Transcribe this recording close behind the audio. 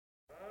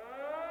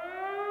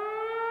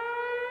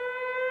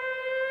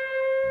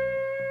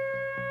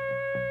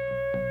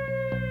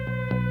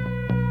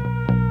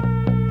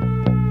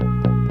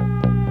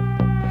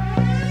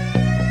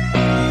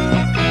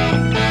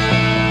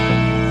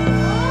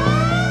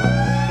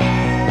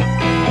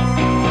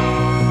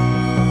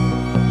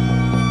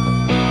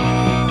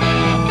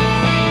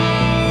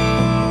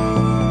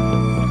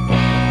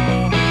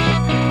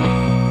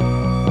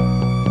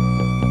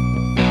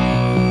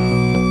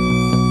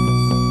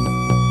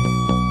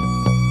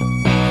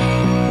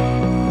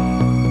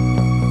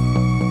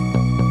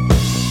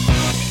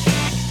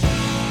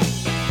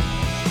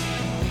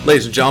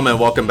Ladies and gentlemen,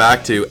 welcome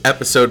back to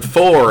episode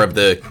 4 of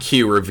the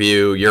Q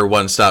Review, your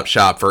one-stop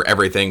shop for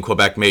everything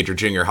Quebec Major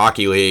Junior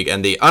Hockey League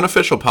and the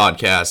unofficial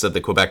podcast of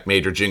the Quebec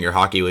Major Junior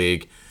Hockey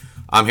League.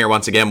 I'm here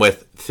once again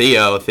with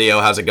Theo.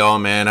 Theo, how's it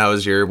going, man? How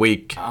was your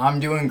week? I'm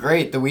doing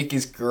great. The week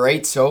is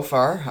great so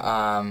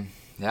far.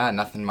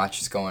 Nothing much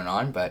is going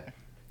on, but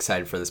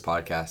excited for this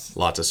podcast.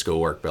 Lots of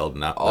schoolwork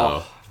building up,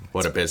 though.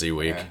 What a busy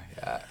week.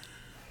 Yeah.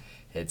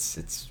 It's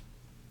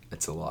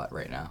a lot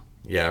right now.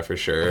 Yeah, for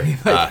sure.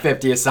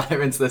 50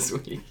 assignments this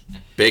week.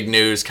 Big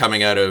news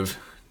coming out of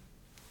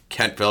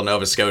Kentville,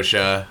 Nova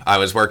Scotia. I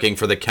was working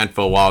for the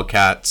Kentville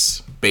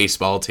Wildcats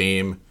baseball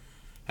team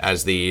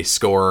as the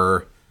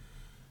scorer,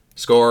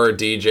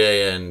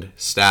 DJ, and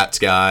stats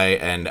guy.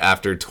 And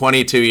after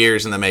 22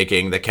 years in the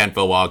making, the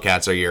Kentville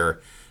Wildcats are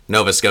your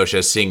Nova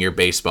Scotia Senior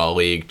Baseball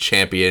League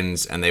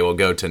champions, and they will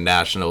go to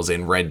nationals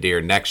in Red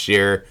Deer next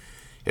year.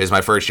 It was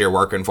my first year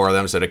working for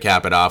them, so to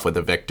cap it off with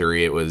a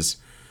victory, it was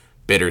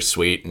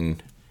bittersweet,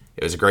 and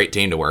it was a great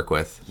team to work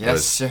with.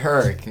 Yes,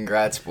 sir.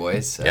 Congrats,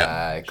 boys.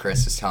 Yeah.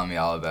 Chris was telling me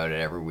all about it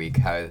every week,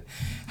 how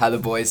the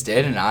boys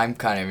did, and I'm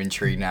kind of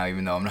intrigued now,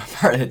 even though I'm not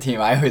part of the team.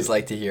 I always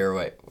like to hear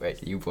what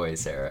you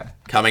boys are.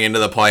 Coming into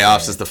the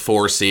playoffs as the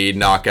 4 seed,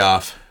 knock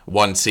off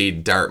 1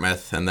 seed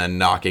Dartmouth, and then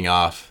knocking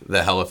off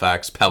the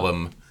Halifax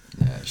Pelham.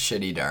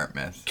 Shitty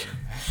Dartmouth.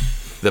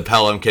 The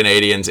Pelham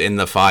Canadians in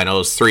the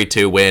finals,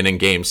 3-2 win in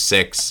Game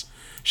 6.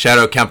 Shout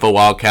out Kentville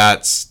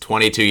Wildcats,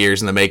 22 years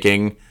in the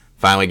making.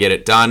 Finally get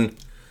it done.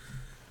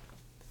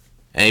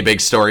 Any big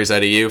stories out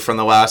of you from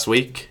the last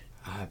week?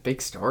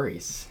 Big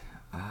stories?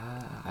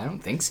 I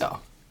don't think so.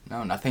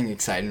 No, nothing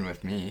exciting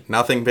with me.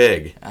 Nothing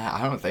big?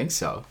 I don't think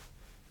so.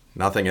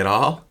 Nothing at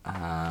all?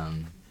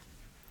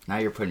 Now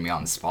you're putting me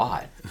on the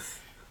spot.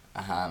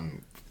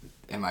 Am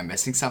I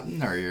missing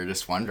something, or you're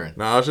just wondering?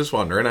 No, I was just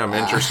wondering. I'm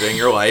interested in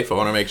your life. I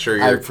want to make sure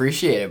you're... I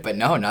appreciate it, but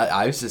no,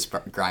 I was just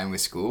grinding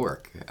with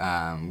schoolwork.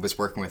 Was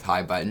working with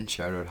High Button.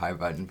 Shout out High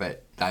Button,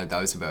 but that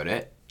was about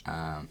it.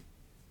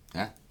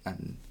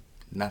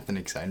 Nothing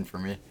exciting for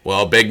me.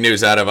 Well, big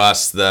news out of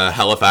us. The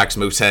Halifax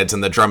Mooseheads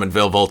and the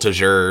Drummondville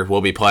Voltigeur will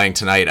be playing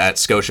tonight at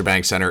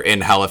Scotiabank Centre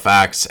in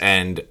Halifax,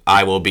 and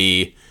I will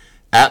be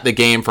at the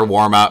game for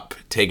warm-up,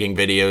 taking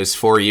videos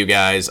for you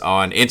guys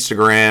on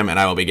Instagram, and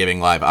I will be giving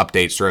live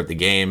updates throughout the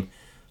game.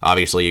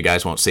 Obviously, you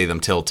guys won't see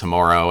them till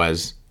tomorrow,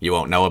 as you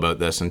won't know about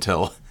this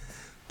until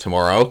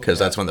tomorrow, because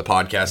that's when the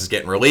podcast is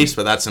getting released,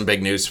 but that's some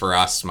big news for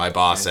us. My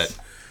boss at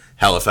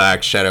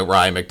Halifax, shout out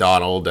Ryan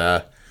McDonald,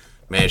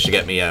 managed to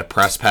get me a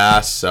press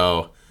pass,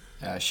 so...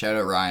 shout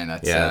out Ryan.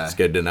 That's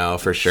good to know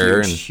for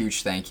sure.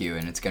 Huge thank you,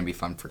 and it's going to be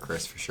fun for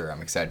Chris for sure.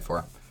 I'm excited for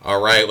him.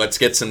 All right, let's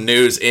get some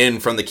news in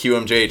from the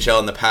QMJHL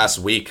in the past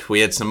week. We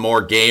had some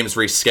more games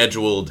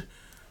rescheduled.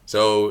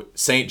 So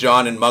St.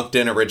 John and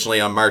Moncton originally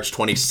on March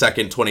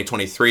 22nd,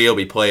 2023 will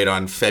be played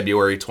on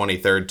February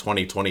 23rd,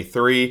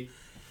 2023.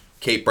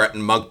 Cape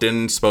Breton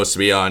Moncton, supposed to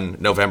be on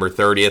November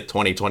 30th,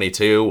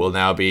 2022, will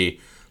now be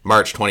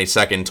March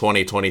 22nd,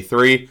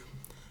 2023.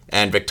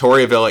 And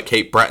Victoriaville at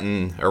Cape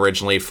Breton,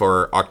 originally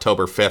for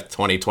October 5th,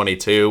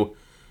 2022,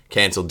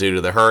 canceled due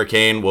to the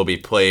hurricane, will be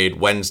played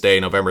Wednesday,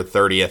 November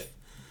 30th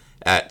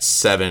at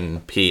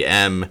 7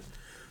 p.m.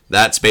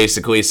 That's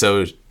basically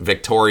so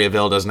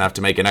Victoriaville doesn't have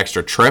to make an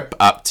extra trip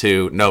up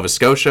to Nova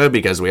Scotia,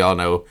 because we all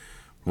know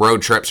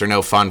road trips are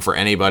no fun for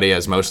anybody,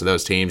 as most of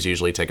those teams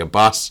usually take a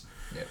bus.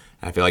 Yep.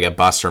 I feel like a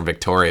bus from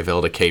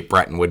Victoriaville to Cape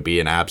Breton would be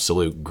an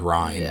absolute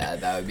grind. Yeah,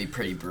 that would be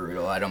pretty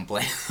brutal. I don't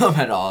blame them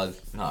at all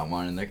not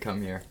wanting to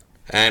come here.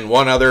 And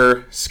one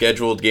other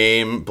scheduled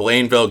game,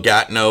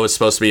 Blainville-Gatineau is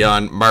supposed to be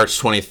on March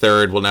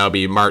 23rd, will now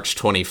be March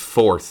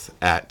 24th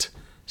at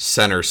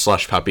Center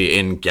Slush Puppy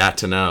in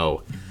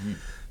Gatineau. Mm-hmm.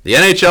 The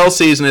NHL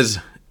season is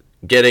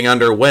getting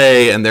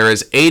underway, and there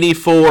is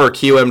 84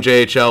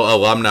 QMJHL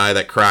alumni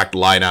that cracked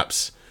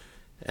lineups,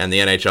 and the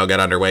NHL got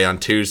underway on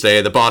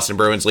Tuesday. The Boston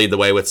Bruins lead the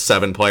way with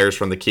 7 players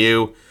from the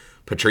Q.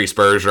 Patrice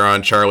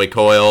Bergeron, Charlie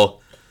Coyle,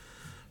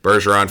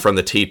 Bergeron from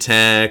the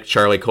T-Tank,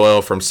 Charlie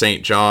Coyle from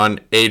St. John,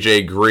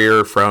 AJ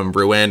Greer from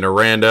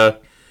Rouyn-Noranda,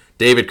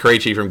 David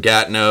Krejci from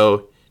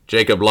Gatineau,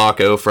 Jacob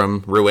Locko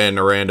from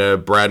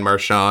Rouyn-Noranda, Brad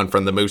Marchand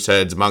from the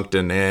Mooseheads,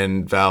 Moncton,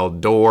 and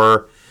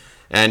Val-d'Or,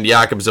 and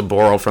Jakob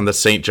Zaboral from the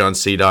St. John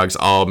Sea Dogs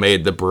all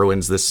made the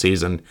Bruins this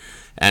season.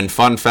 And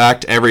fun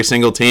fact, every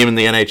single team in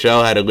the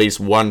NHL had at least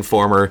one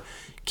former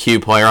Q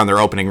player on their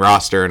opening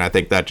roster, and I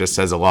think that just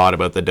says a lot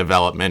about the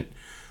development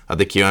of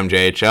the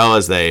QMJHL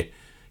as they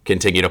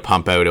continue to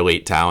pump out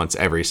elite talents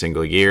every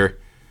single year.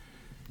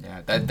 Yeah,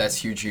 that's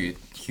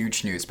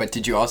huge news. But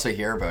did you also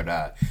hear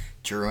about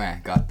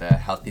Drouin got the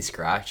healthy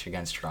scratch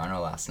against Toronto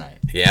last night?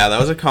 Yeah,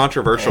 that was a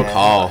controversial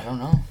call. I don't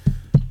know.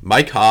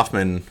 Mike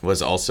Hoffman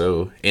was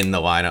also in the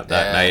lineup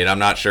that night. I'm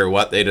not sure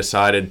what they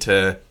decided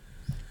to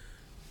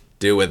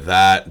do with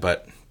that,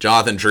 but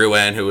Jonathan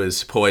Drouin, who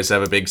is poised to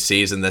have a big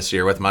season this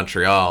year with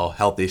Montreal,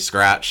 healthy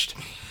scratched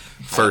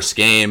first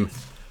game.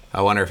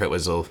 I wonder if it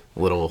was a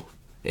little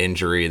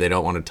injury they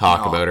don't want to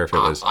talk about, or if it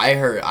was... I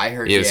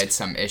heard he had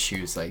some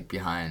issues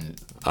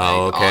behind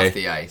off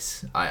the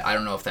ice. I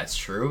don't know if that's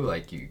true.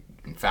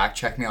 fact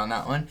check me on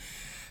that one.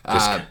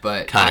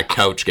 But kind of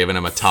coach giving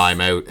him a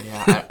timeout.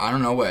 Yeah, I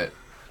don't know what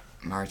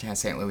Martin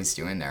St. Louis is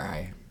doing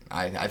there.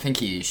 I think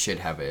he should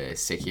have a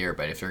sick year,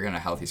 but if they're going to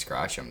healthy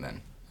scratch him,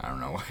 then I don't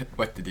know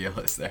what the deal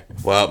is there.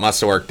 Well, it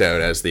must have worked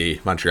out as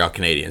the Montreal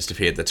Canadiens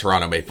defeated the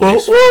Toronto Maple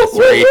Leafs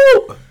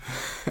 4-3.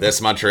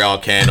 This Montreal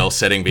candle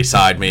sitting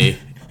beside me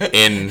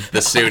in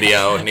the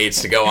studio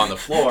needs to go on the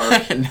floor.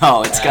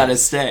 No, it's got to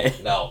stay.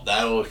 No,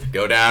 that'll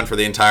go down for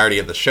the entirety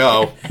of the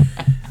show.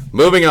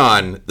 Moving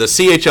on, the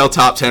CHL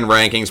Top 10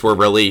 rankings were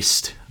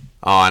released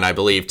on, I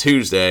believe,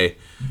 Tuesday.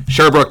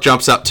 Sherbrooke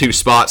jumps up 2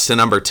 spots to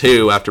number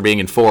 2 after being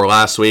in 4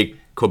 last week.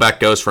 Quebec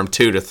goes from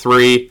 2 to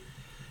 3.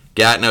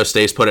 Gatineau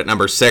stays put at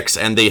number 6.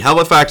 And the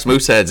Halifax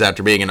Mooseheads,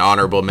 after being an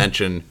honorable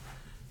mention,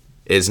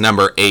 is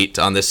number 8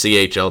 on the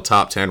CHL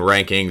Top 10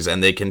 rankings.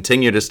 And they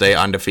continue to stay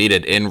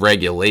undefeated in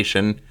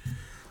regulation.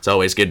 It's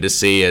always good to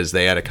see as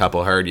they had a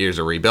couple hard years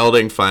of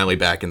rebuilding, finally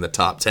back in the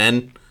top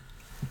 10.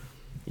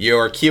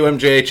 Your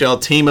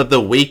QMJHL Team of the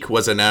Week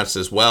was announced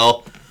as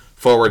well.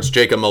 Forwards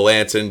Jacob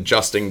Melanson,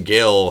 Justin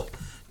Gill,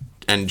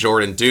 and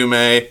Jordan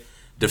Dumais.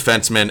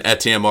 Defensemen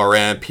Etienne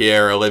Morin,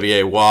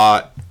 Pierre-Olivier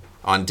Watt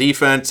on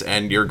defense,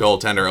 and your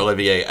goaltender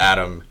Olivier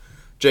Adam.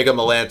 Jacob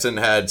Melanson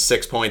had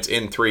 6 points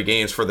in 3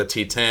 games for the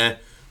Titans,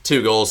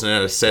 2 goals and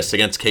an assist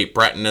against Cape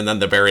Breton, and then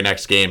the very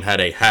next game had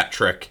a hat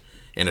trick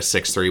in a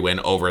 6-3 win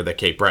over the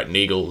Cape Breton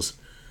Eagles.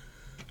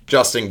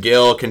 Justin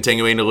Gill,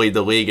 continuing to lead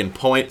the league in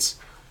points,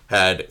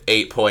 had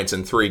 8 points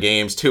in 3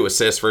 games, 2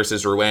 assists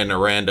versus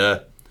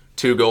Rouen-Noranda,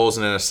 2 goals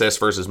and an assist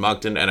versus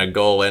Moncton, and a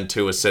goal and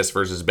 2 assists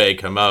versus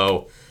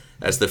Baie-Comeau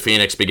as the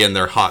Phoenix begin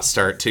their hot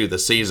start to the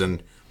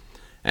season.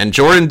 And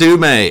Jordan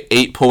Dumais,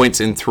 8 points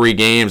in 3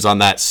 games on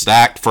that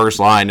stacked first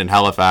line in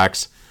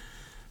Halifax.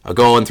 A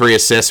goal and 3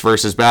 assists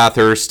versus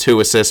Bathurst, 2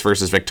 assists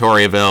versus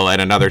Victoriaville,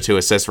 and another 2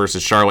 assists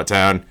versus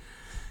Charlottetown,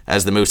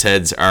 as the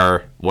Mooseheads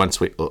are,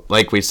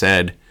 like we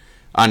said,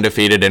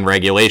 undefeated in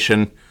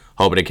regulation.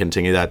 Hoping to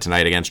continue that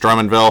tonight against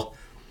Drummondville.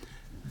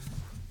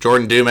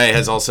 Jordan Dumais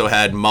has also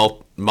had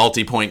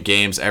multi-point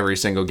games every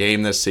single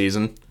game this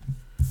season.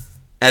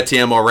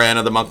 Etienne Morin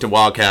of the Moncton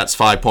Wildcats,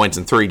 5 points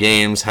in 3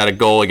 games, had a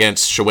goal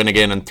against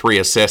Shawinigan and 3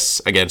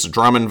 assists against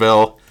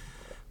Drummondville.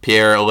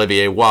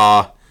 Pierre-Olivier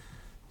Watt,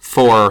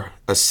 4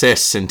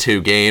 assists in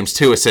 2 games,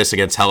 2 assists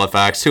against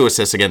Halifax, 2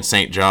 assists against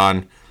St.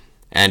 John,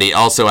 and he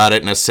also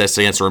added an assist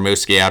against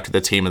Rimouski after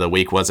the Team of the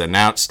Week was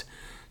announced.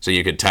 So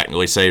you could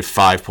technically say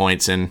 5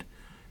 points in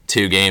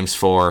 2 games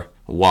for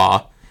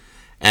Watt.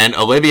 And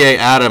Olivier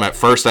Adam, at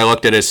first I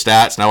looked at his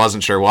stats and I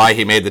wasn't sure why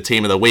he made the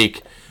Team of the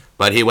Week,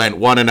 but he went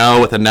 1-0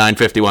 with a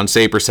 .951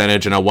 save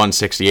percentage and a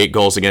 .168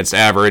 goals against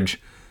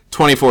average,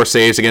 24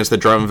 saves against the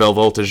Drummondville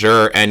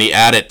Voltigeurs, and he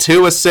added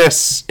 2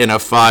 assists in a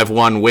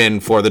 5-1 win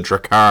for the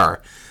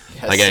Drakkar.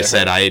 Yes, like I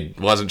said, I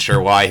wasn't sure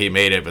why he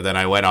made it, but then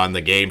I went on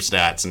the game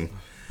stats and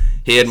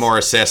he had more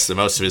assists than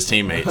most of his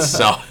teammates.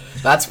 So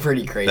that's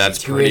pretty crazy.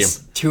 That's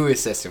two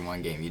assists in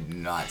 1 game. You do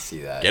not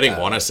see that. Getting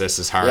 1 assist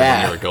is hard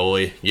when you're a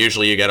goalie.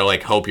 Usually you got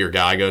to hope your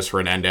guy goes for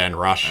an end-to-end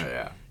rush.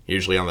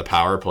 Usually on the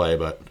power play,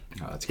 but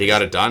he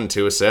got it done.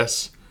 2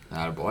 assists.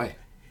 Attaboy.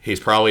 He's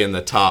probably in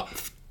the top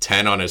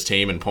 10 on his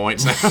team in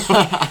points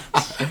now.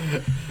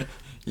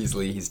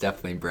 He's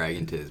definitely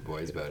bragging to his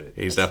boys about it.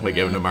 He's definitely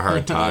giving them a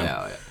hard time.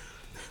 Yeah.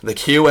 The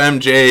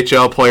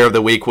QMJHL Player of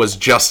the Week was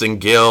Justin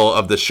Gill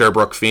of the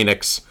Sherbrooke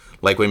Phoenix.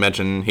 Like we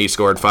mentioned, he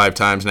scored 5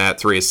 times and had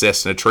 3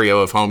 assists in a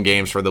trio of home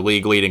games for the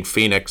league-leading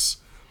Phoenix.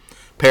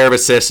 Pair of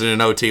assists in an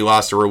OT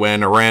loss to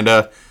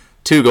Rouen-Noranda,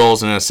 2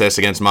 goals and an assist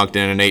against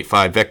Moncton in an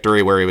 8-5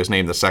 victory where he was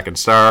named the second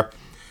star.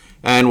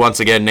 And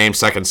once again named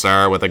second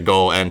star with a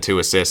goal and 2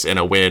 assists in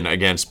a win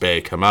against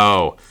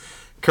Baie-Comeau.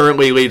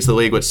 Currently leads the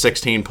league with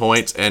 16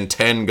 points and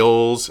 10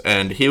 goals,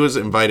 and he was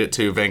invited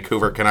to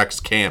Vancouver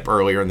Canucks camp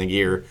earlier in the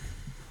year.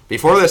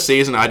 Before this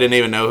season, I didn't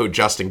even know who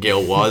Justin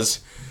Gill was.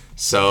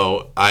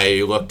 So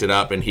I looked it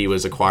up, and he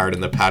was acquired in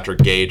the Patrick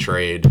Gay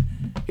trade.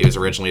 He was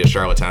originally a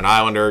Charlottetown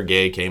Islander.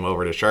 Gay came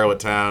over to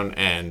Charlottetown,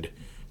 and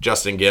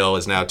Justin Gill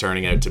is now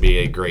turning out to be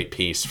a great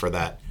piece for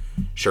that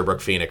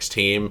Sherbrooke Phoenix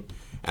team.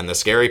 And the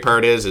scary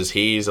part is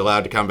he's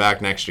allowed to come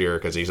back next year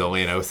because he's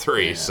only in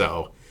 03.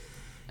 So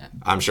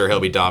I'm sure he'll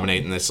be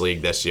dominating this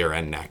league this year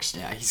and next.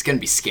 Yeah, he's going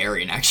to be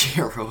scary next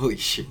year. Holy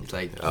shit. He's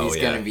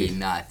going to be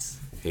nuts.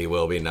 He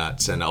will be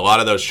nuts. And a lot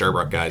of those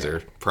Sherbrooke guys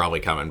are probably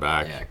coming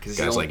back. Yeah,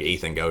 guys like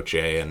Ethan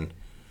Gauthier and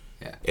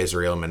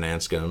Israel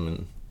Mananskum.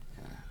 And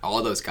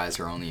all those guys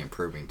are only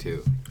improving,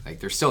 too.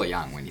 They're still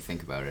young when you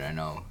think about it. I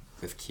know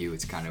with Q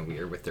it's kind of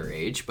weird with their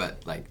age,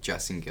 but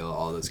Justin Gill,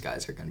 all those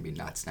guys are going to be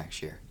nuts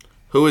next year.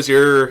 Who was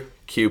your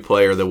Q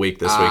Player of the Week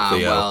this week,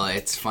 Theo? Well,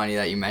 it's funny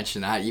that you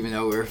mentioned that. Even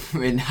though we've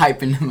been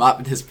hyping him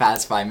up this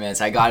past 5 minutes,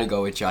 I got to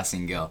go with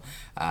Justin Gill.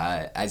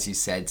 As you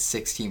said,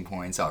 16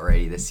 points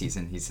already this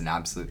season. He's an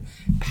absolute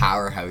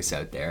powerhouse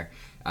out there.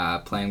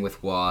 Playing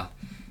with Waugh.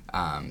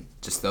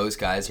 Just those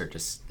guys are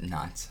just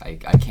nuts. I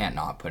can't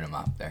not put him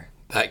up there.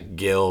 That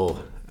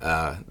Gill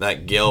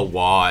That Gil,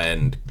 Waugh,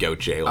 and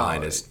Goat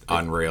line is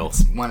unreal.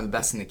 It's one of the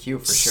best in the queue,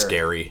 for sure.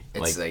 Scary.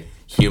 It's like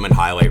human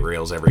highlight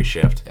reels every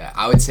shift. Yeah,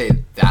 I would say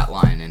that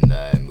line and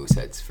the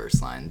Moosehead's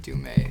first line,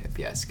 Dume,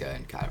 Pieska,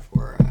 and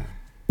Catafora,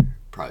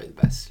 probably the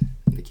best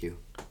in the queue.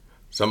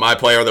 So my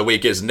player of the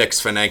week is Nick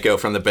Svanenko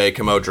from the Bay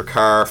Camo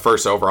Drakkar,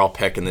 first overall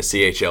pick in the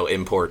CHL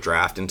import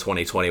draft in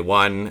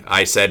 2021.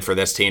 I said for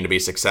this team to be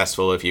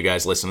successful, if you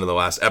guys listened to the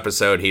last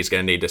episode, he's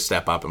going to need to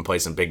step up and play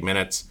some big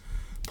minutes.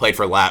 Played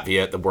for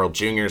Latvia at the World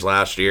Juniors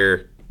last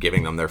year,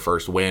 giving them their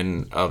first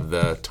win of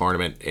the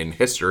tournament in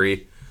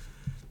history.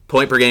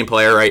 Point per game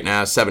player right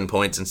now, 7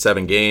 points in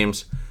 7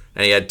 games.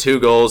 And he had 2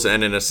 goals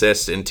and an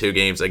assist in 2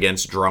 games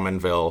against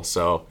Drummondville.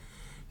 So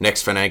Nick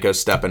Svanenko's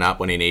stepping up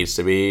when he needs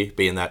to be,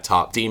 being that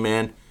top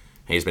D-man.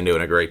 He's been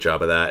doing a great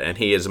job of that. And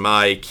he is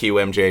my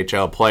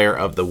QMJHL player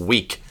of the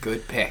week.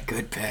 Good pick.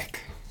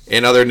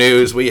 In other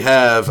news, we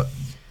have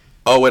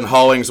Owen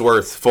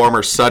Hollingsworth,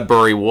 former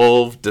Sudbury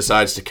Wolf,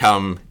 decides to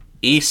come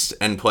east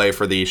and play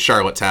for the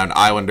Charlottetown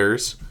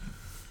Islanders.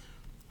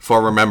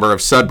 Former member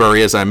of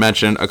Sudbury, as I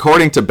mentioned.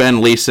 According to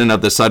Ben Leeson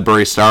of the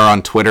Sudbury Star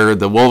on Twitter,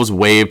 the Wolves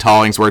waived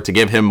Hollingsworth to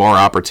give him more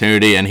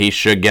opportunity, and he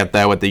should get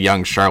that with the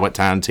young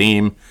Charlottetown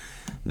team.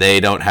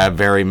 They don't have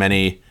very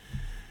many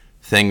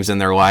things in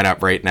their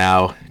lineup right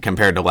now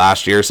compared to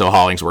last year, so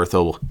Hollingsworth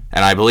will...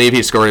 And I believe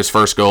he scored his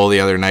first goal the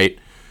other night.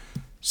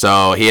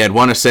 So he had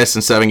 1 assist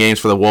in 7 games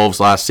for the Wolves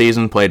last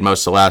season, played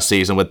most of last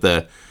season with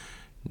the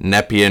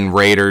Nepean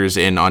Raiders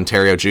in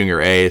Ontario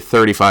Junior A,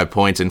 35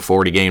 points in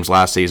 40 games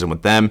last season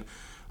with them.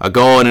 A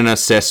goal and an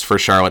assist for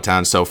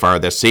Charlottetown so far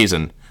this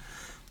season.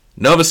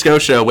 Nova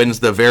Scotia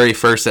wins the very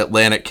first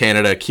Atlantic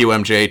Canada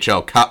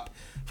QMJHL Cup.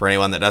 For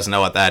anyone that doesn't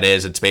know what that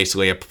is, it's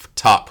basically a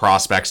top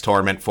prospects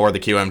tournament for the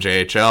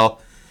QMJHL.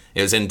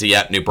 It was in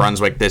Dieppe, New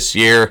Brunswick this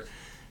year.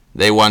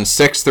 They won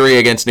 6-3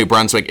 against New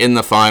Brunswick in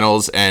the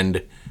finals,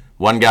 and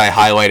one guy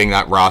highlighting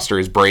that roster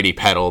is Brady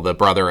Peddle, the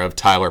brother of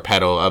Tyler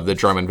Peddle of the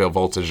Drummondville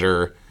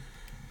Voltigeur.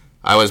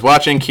 I was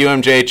watching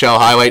QMJHL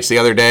highlights the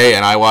other day,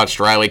 and I watched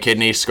Riley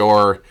Kidney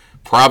score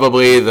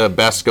probably the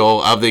best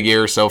goal of the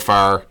year so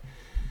far.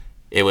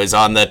 It was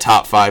on the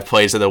top 5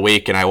 plays of the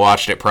week, and I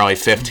watched it probably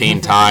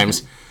 15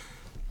 times.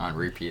 On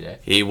repeat,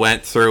 He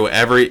went through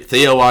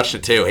Theo watched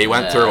it too. He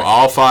went through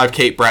all 5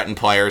 Cape Breton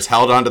players,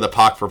 held onto the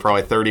puck for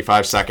probably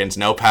 35 seconds,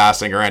 no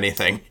passing or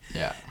anything.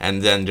 Yeah.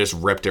 And then just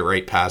ripped it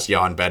right past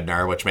Jan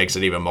Bednar, which makes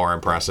it even more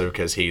impressive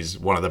because he's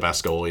one of the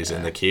best goalies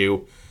in the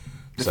queue.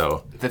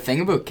 The thing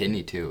about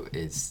Kidney, too,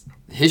 is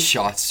his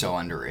shot's so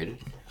underrated.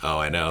 Oh,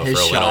 I know, for a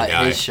little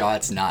guy. His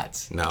shot's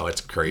nuts. No,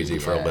 it's crazy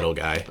for a little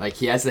guy. Like,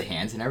 he has the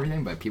hands and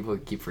everything, but people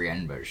keep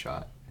forgetting about his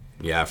shot.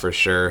 Yeah, for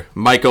sure.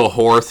 Michael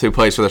Horth, who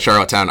plays for the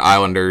Charlottetown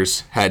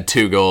Islanders, had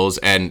 2 goals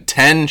and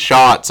 10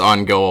 shots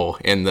on goal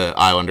in the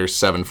Islanders'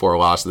 7-4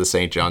 loss to the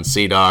St. John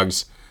Sea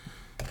Dogs.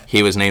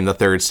 He was named the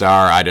 3rd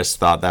star. I just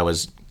thought that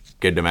was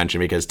good to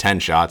mention because 10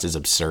 shots is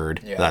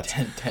absurd. Yeah,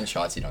 10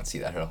 shots, you don't see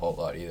that a whole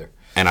lot either.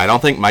 And I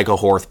don't think Michael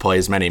Horth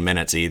plays many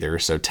minutes either,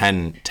 so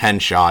 10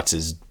 shots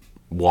is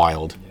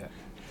wild. Yeah.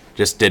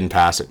 Just didn't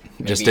pass it.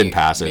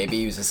 Maybe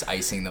he was just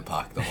icing the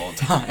puck the whole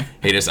time.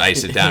 He just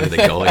iced it down to the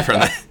goalie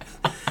from the...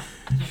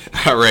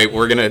 All right,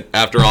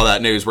 after all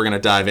that news, we're going to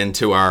dive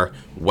into our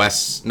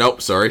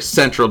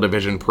Central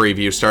Division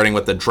preview, starting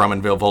with the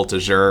Drummondville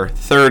Voltigeur,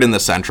 3rd in the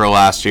Central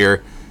last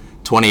year,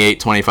 28,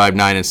 25,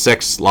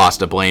 9-6, lost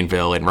to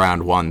Blainville in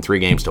round 1,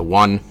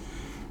 3-1.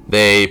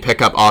 They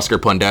pick up Oscar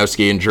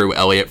Pondowski and Drew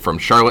Elliott from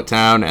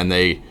Charlottetown, and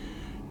they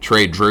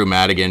trade Drew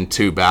Madigan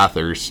to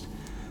Bathurst.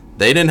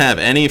 They didn't have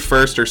any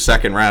first or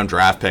second round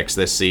draft picks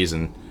this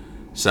season,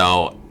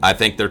 so I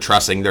think they're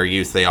trusting their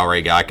youth. They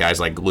already got guys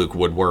like Luke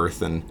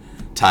Woodworth and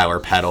Tyler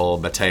Peddle,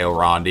 Matteo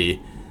Rondi.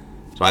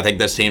 So I think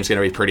this team's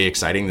going to be pretty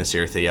exciting this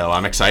year, Theo.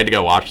 I'm excited to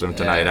go watch them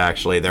tonight,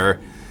 actually. They're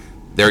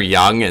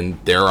young,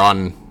 and they're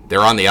on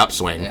the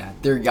upswing. Yeah,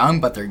 they're young,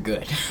 but they're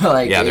good.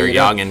 They're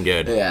young and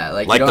good. Yeah,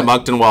 like the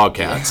Moncton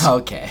Wildcats. Yeah,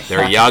 okay.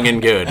 They're young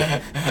and good.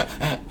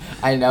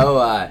 I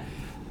know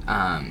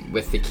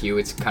with the Q,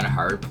 it's kind of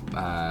hard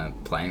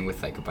playing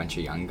with, a bunch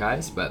of young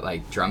guys, but,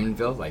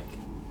 Drummondville,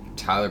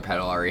 Tyler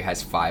Peddle already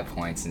has 5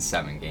 points in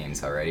 7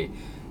 games already.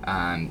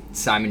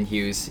 Simon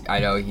Hughes, I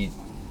know he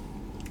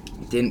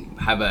didn't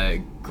have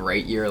a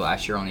great year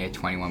last year, only had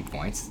 21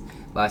 points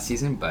last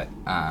season, but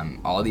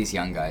all these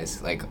young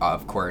guys,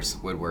 of course,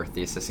 Woodworth,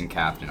 the assistant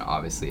captain,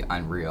 obviously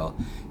unreal.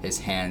 His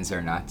hands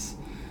are nuts.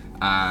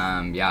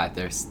 I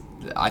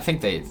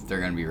think they're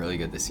going to be really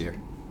good this year.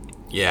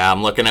 Yeah,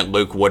 I'm looking at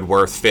Luke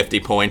Woodworth,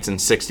 50 points in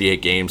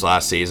 68 games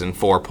last season,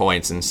 4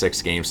 points in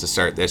 6 games to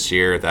start this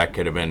year. That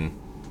could have been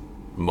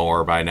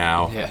more by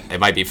now. Yeah. It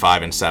might be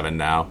 5 and 7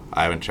 now.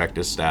 I haven't checked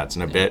his stats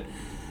in a bit.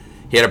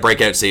 He had a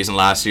breakout season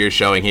last year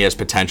showing he has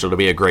potential to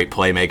be a great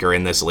playmaker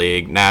in this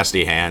league.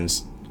 Nasty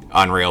hands,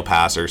 unreal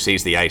passer,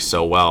 sees the ice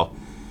so well.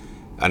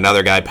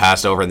 Another guy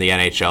passed over in the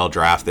NHL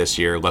draft this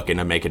year, looking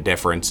to make a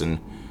difference and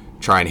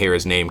try and hear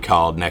his name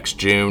called next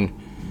June.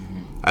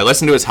 I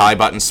listened to his High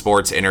Button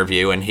Sports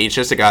interview, and he's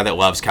just a guy that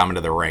loves coming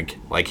to the rink.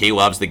 He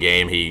loves the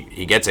game.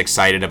 He gets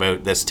excited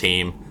about this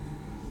team.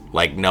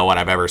 like no one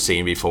I've ever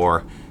seen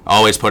before.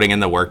 Always putting in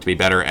the work to be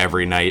better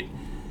every night.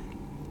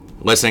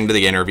 Listening to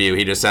the interview,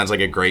 he just sounds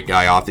like a great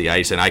guy off the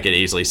ice, and I could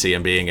easily see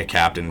him being a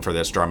captain for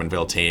this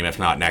Drummondville team, if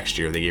not next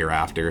year, the year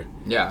after.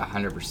 Yeah,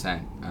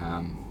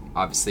 100%.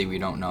 Obviously, we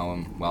don't know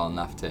him well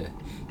enough to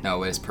know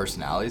what his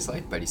personality is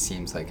like, but he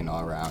seems like an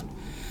all-around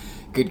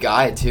good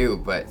guy, too.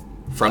 But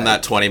from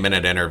that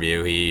 20-minute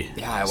interview, he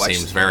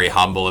seems very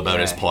humble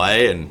about his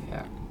play, and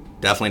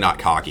definitely not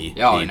cocky.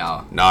 Oh,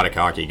 no. Not a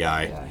cocky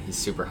guy. Yeah, he's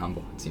super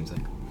humble, it seems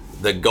like.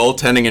 The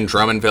goaltending in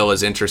Drummondville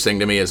is interesting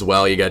to me as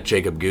well. You got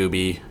Jacob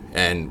Gooby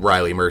and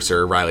Riley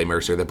Mercer. Riley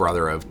Mercer, the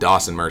brother of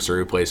Dawson Mercer,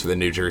 who plays for the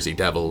New Jersey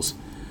Devils.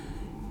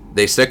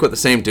 They stick with the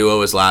same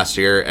duo as last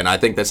year, and I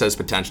think this has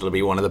potential to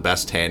be one of the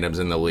best tandems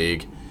in the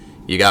league.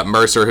 You got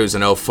Mercer, who's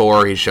an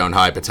 04. He's shown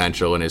high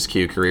potential in his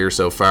Q career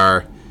so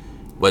far.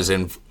 Was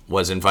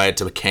invited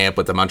to camp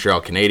with the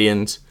Montreal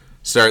Canadiens.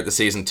 Started the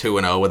season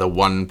 2-0 with a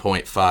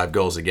 1.5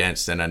 goals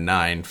against and a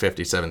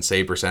 .957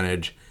 save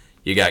percentage.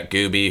 You got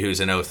Gooby, who's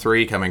an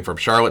 03, coming from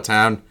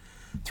Charlottetown.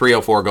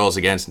 304 goals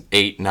against,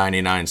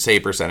 .899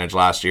 save percentage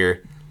last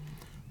year.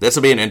 This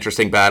will be an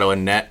interesting battle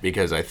in net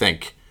because I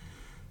think,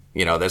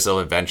 this will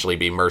eventually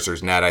be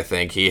Mercer's net, I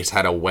think. He's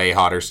had a way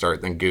hotter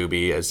start than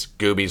Gooby, as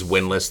Gooby's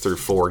winless through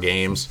 4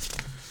 games.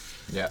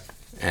 Yeah.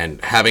 And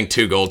having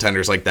 2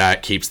 goaltenders like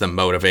that keeps them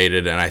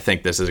motivated, and I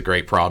think this is a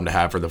great problem to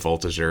have for the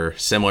Voltigeur.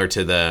 Similar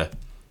to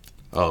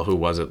who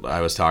was it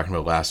I was talking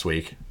about last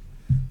week?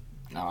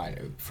 No, I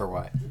know. For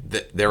what?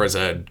 There was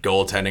a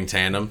goaltending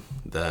tandem.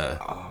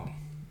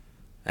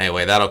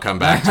 Anyway, that'll come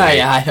back to me.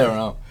 Yeah, I don't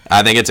know.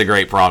 I think it's a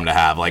great problem to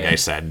have. Like I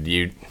said,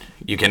 you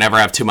can never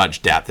have too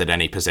much depth at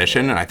any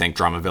position, and I think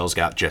Drummondville's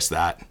got just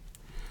that.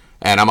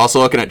 And I'm also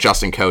looking at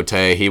Justin Cote.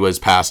 He was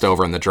passed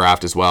over in the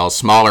draft as well.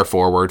 Smaller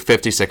forward,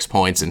 56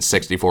 points in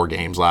 64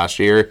 games last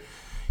year.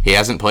 He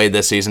hasn't played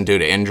this season due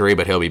to injury,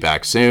 but he'll be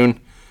back soon.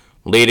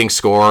 Leading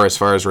scorer as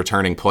far as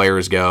returning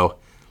players go.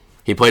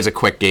 He plays a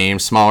quick game,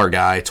 smaller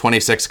guy.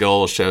 26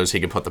 goals shows he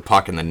can put the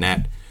puck in the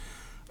net.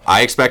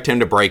 I expect him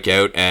to break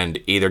out and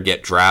either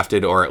get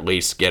drafted or at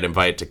least get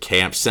invited to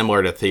camp,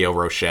 similar to Theo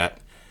Rochette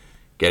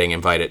getting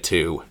invited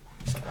to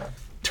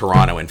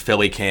Toronto and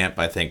Philly camp.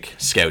 I think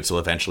scouts will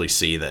eventually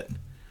see that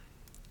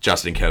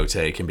Justin Cote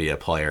can be a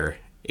player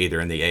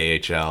either in the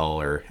AHL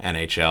or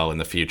NHL in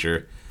the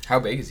future. How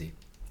big is he?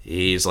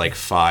 He's like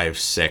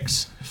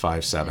 5'6",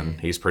 5'7".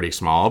 He's pretty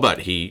small,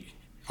 but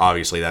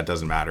obviously that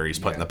doesn't matter. He's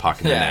putting the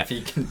puck in the net.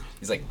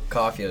 He's like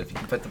Caulfield. If you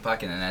can put the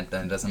puck in the net,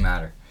 then it doesn't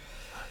matter.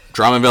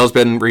 Drummondville's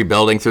been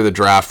rebuilding through the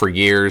draft for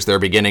years. They're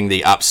beginning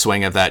the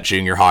upswing of that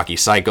junior hockey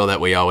cycle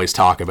that we always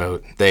talk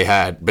about. They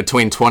had,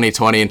 between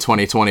 2020 and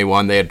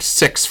 2021, they had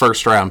 6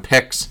 first-round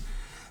picks.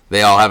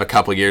 They all have a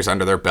couple years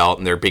under their belt,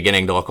 and they're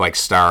beginning to look like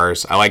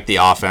stars. I like the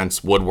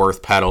offense.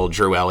 Woodworth, Peddle,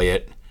 Drew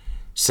Elliott,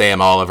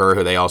 Sam Oliver,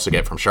 who they also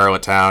get from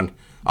Charlottetown.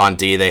 On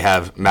D, they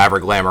have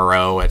Maverick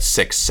Lamoureux at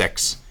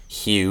 6'6",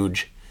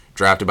 huge,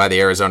 drafted by the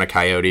Arizona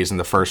Coyotes in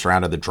the first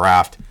round of the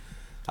draft.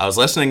 I was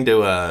listening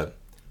to a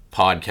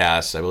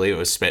podcast, I believe it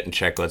was Spit and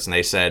Chicklets, and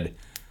they said,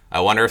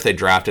 I wonder if they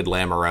drafted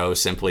Lamoureux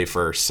simply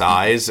for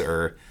size,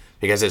 or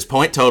because his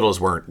point totals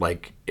weren't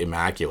like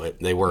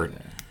immaculate. They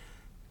weren't.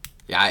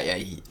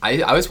 Yeah.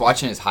 I was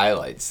watching his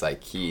highlights.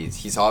 Like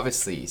he's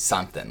obviously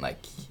something.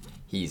 Like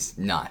he's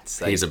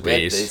nuts. Like, he's a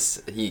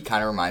beast. He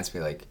kind of reminds me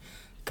like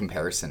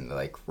comparison to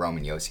like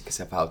Roman Josi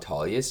because of how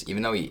tall he is.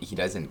 Even though he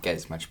doesn't get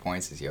as much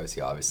points as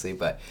Josi, obviously,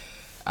 but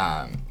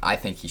I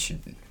think he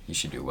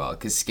should do well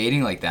because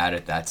skating like that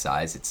at that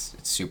size, it's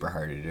super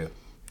hard to do.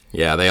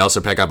 Yeah, they also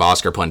pick up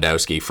Oscar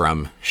Plendowski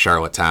from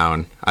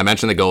Charlottetown. I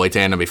mentioned the goalie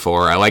tandem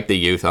before. I like the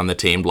youth on the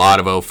team. A lot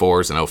of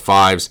 04s and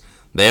 05s.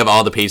 They have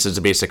all the pieces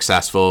to be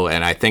successful,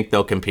 and I think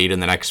they'll compete in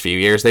the next few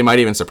years. They might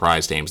even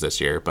surprise teams this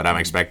year, but I'm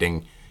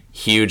expecting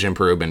huge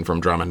improvement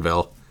from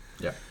Drummondville.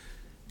 Yeah.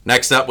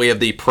 Next up, we have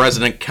the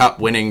President Cup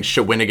winning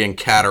Shawinigan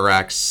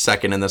Cataracts,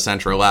 second in the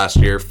Central last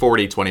year,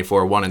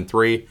 40-24,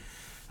 1-3.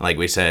 Like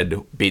we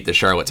said, beat the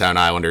Charlottetown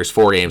Islanders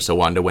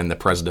 4-1 to win the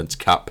President's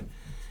Cup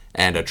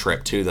and a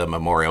trip to the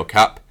Memorial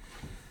Cup.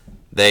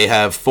 They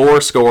have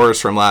 4 scorers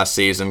from last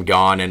season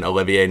gone in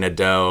Olivier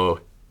Nadeau,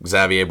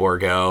 Xavier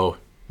Bourgault,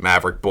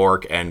 Maverick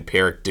Bourque, and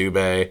Pierre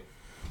Dubé.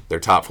 Their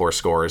top 4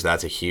 scorers.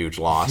 That's a huge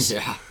loss.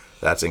 Yeah.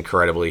 That's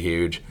incredibly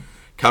huge.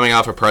 Coming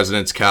off a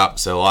President's Cup,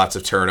 so lots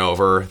of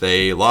turnover.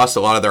 They lost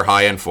a lot of their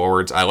high-end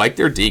forwards. I like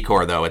their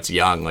decor, though. It's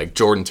young, like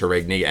Jordan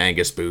Tarigny,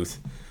 Angus Booth.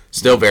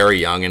 Still very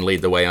young and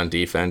lead the way on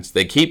defense.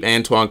 They keep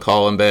Antoine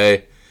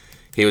Colombe.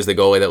 He was the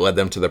goalie that led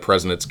them to the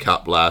President's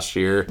Cup last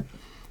year.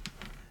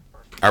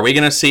 Are we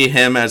going to see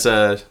him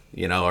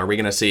are we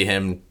going to see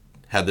him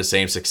have the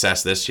same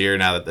success this year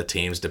now that the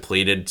team's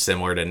depleted,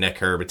 similar to Nick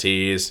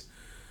Herbetes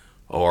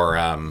or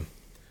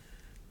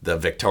the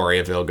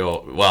Victoriaville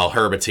goal? Well,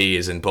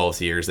 Herbetes in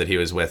both years that he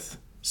was with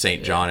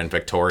St. John and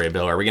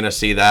Victoriaville. Are we going to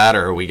see that,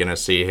 or are we going to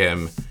see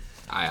him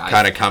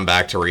kind of come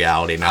back to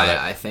reality now?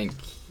 I think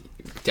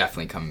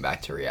definitely coming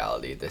back to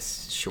reality.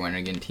 This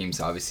Shawinigan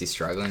team's obviously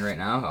struggling right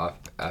now.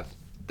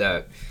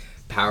 The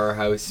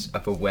powerhouse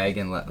of a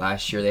wagon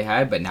last year they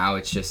had, but now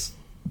it's just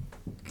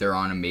they're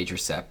on a major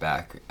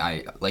setback.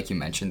 Like you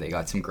mentioned, they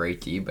got some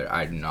great D, but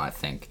I do not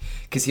think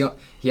because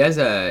he has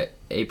a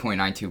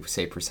 8.92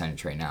 save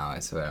percentage right now.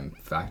 That's what I'm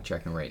fact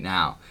checking right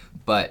now.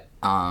 But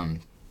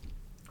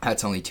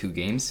that's only 2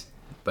 games.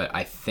 But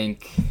I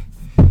think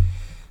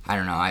I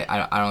don't know.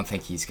 I don't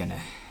think he's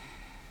gonna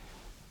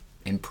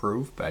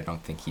improve, but I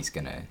don't think he's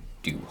gonna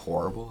do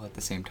horrible at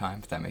the same time,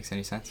 if that makes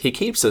any sense. He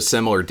keeps a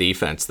similar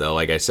defense, though.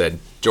 Like I said,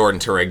 Jordan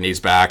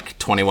Tarigny's back,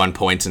 21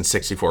 points in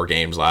 64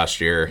 games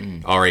last year.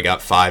 Already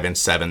got 5 and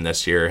 7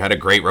 this year. Had a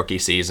great rookie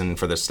season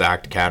for the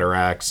stacked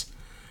Cataracts.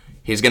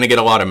 He's going to get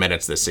a lot of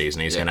minutes this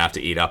season. He's going to have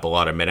to eat up a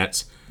lot of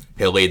minutes.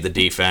 He'll lead the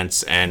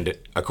defense, and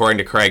according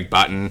to Craig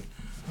Button,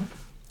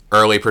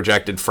 early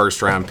projected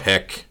first-round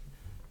pick,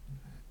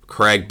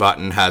 Craig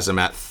Button has him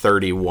at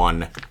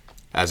 31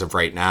 as of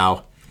right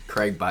now.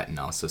 Craig Button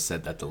also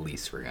said that the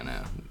Leafs were going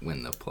to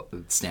win the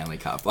Stanley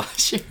Cup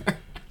last year.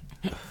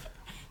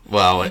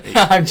 Well,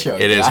 I'm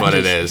joking. It is what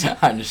it is.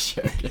 I'm just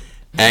joking.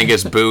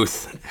 Angus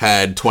Booth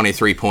had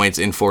 23 points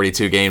in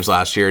 42 games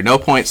last year. No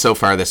points so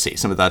far this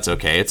season, but that's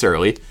okay. It's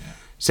early. Yeah.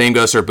 Same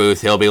goes for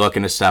Booth. He'll be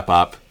looking to step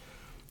up.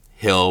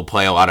 He'll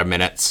play a lot of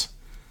minutes.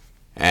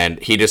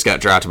 And he just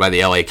got drafted by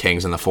the LA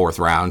Kings in the 4th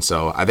round,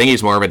 so I think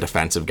he's more of a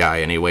defensive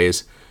guy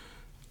anyways.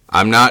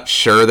 I'm not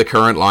sure the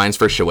current lines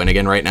for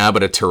Shawinigan right now,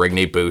 but a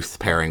Tarigny-Booth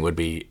pairing would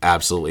be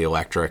absolutely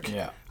electric.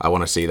 Yeah. I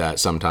want to see that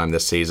sometime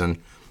this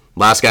season.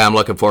 Last guy I'm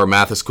looking for,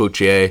 Mathis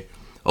Cloutier.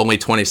 Only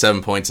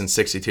 27 points in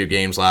 62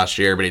 games last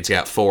year, but he's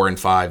got 4 and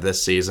 5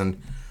 this season.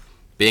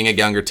 Being a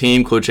younger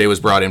team, Cloutier was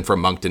brought in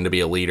from Moncton to be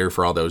a leader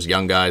for all those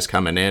young guys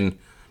coming in.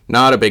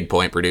 Not a big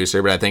point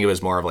producer, but I think it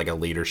was more of like a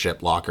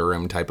leadership locker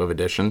room type of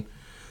addition.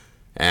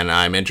 And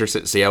I'm interested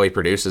to see how he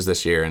produces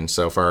this year, and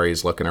so far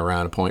he's looking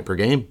around a point per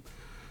game.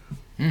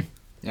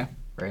 Yeah,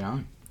 right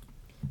on.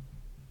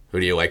 Who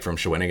do you like from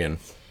Shawinigan?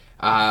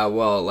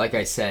 Well, like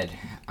I said,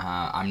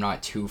 I'm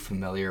not too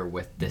familiar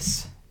with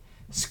this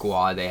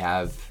squad they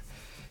have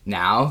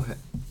now,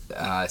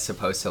 as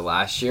opposed to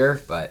last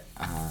year. But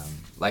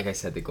like I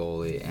said, the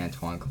goalie,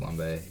 Antoine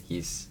Colomba,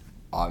 he's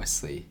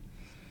obviously...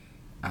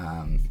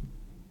 I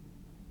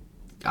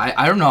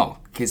don't know,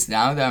 because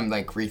now that I'm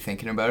like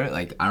rethinking about it,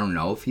 like I don't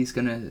know if he's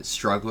going to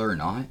struggle or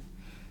not.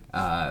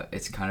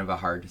 It's kind of a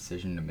hard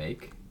decision to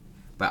make.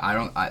 But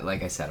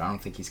like I said, I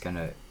don't think he's going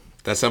to...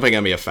 That's definitely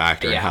going to be a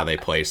factor in how they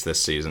place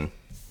this season.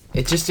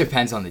 It just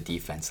depends on the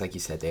defense. Like you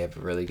said, they have a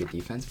really good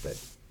defense, but...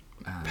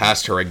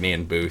 Past Tarigny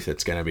and Booth,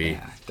 it's going to be...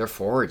 Yeah, their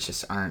forwards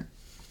just aren't...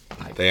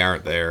 Like, they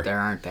aren't there. They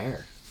aren't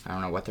there. I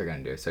don't know what they're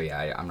going to do. So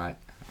yeah, I'm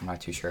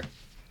not too sure.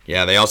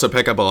 Yeah, they also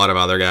pick up a lot of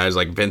other guys,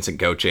 like Vincent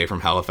Gauthier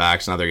from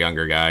Halifax, another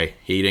younger guy.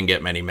 He didn't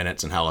get many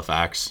minutes in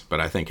Halifax, but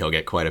I think he'll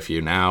get quite a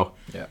few now.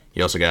 Yeah.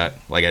 You also got,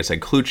 like I said,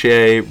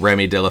 Cloutier,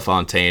 Remy De La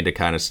Fontaine to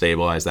kind of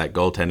stabilize that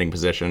goaltending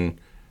position,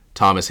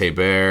 Thomas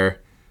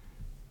Hebert.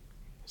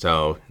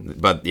 So,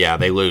 but yeah,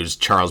 they lose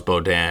Charles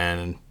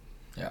Baudin,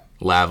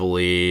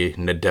 Lavalley,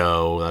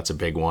 Nadeau. That's a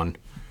big one.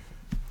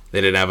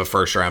 They didn't have a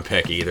first-round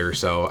pick either,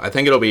 so I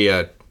think it'll be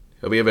a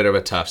bit of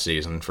a tough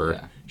season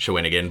for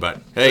Shawinigan,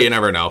 but hey, you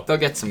never know. They'll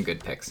get some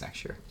good picks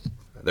next year.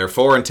 They're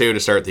 4-2 to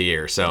start the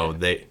year, so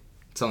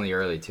it's only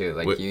early too.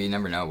 Like you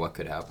never know what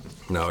could happen.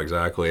 No,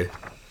 exactly.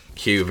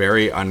 Q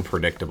very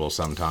unpredictable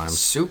sometimes.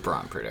 Super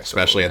unpredictable,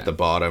 especially at the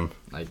bottom.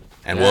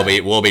 And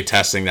we'll be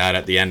testing that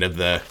at the end of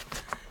the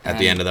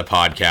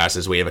podcast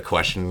as we have a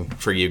question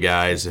for you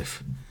guys.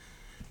 If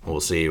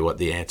we'll see what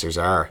the answers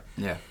are.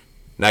 Yeah.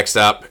 Next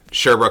up,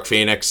 Sherbrooke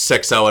Phoenix,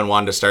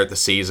 6-0-1 to start the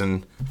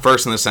season.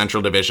 First in the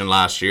Central Division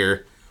last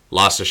year.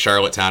 Lost to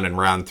Charlottetown in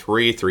round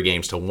 3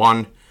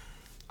 3-1.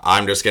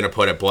 I'm just going to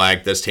put it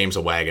blank. This team's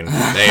a wagon.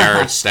 They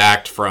are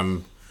stacked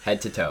from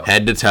head to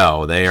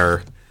toe.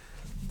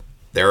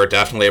 They're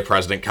definitely a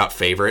President Cup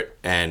favorite,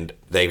 and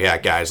they've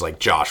got guys like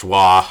Josh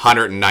Waugh,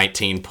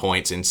 119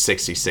 points in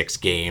 66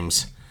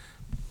 games,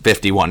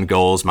 51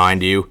 goals,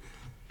 mind you.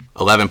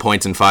 11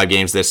 points in 5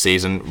 games this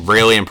season.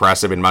 Really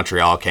impressive in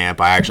Montreal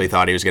camp. I actually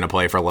thought he was going to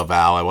play for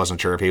Laval. I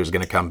wasn't sure if he was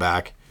going to come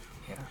back.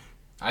 Yeah.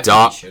 I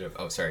thought he should have.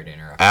 Oh, sorry to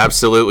interrupt.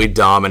 Absolutely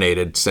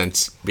dominated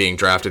since being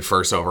drafted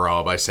first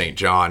overall by St.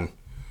 John.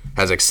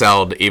 Has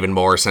excelled even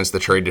more since the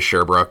trade to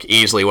Sherbrooke.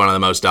 Easily one of the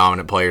most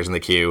dominant players in the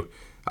queue.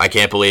 I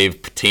can't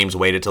believe teams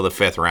waited till the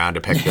 5th round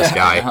to pick this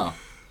guy.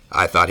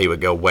 I thought he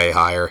would go way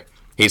higher.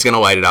 He's going to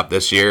light it up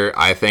this year.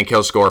 I think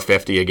he'll score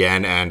 50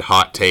 again, and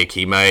hot take,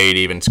 he might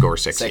even score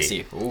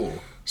 60. Ooh.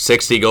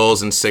 60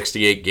 goals in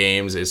 68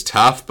 games is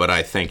tough, but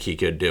I think he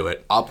could do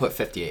it. I'll put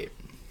 58.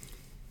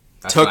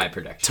 That's my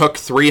prediction. Took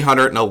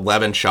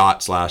 311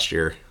 shots last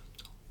year.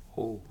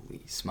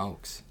 Holy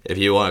smokes. If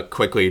you want to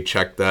quickly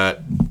check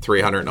that,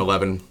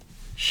 311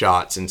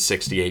 shots in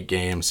 68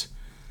 games.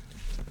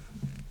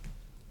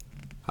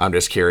 I'm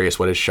just curious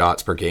what his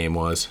shots per game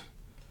was.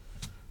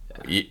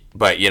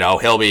 But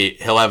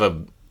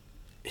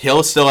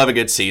he'll still have a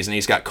good season.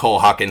 He's got Cole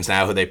Huckins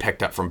now, who they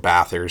picked up from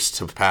Bathurst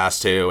to pass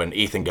to, and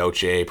Ethan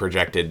Gauthier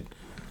projected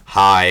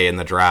high in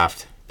the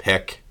draft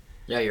pick.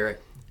 Yeah, you're right.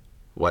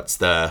 What's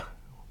the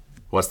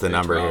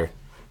number here?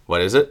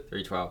 What is it?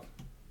 312.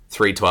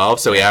 312,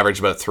 so he averaged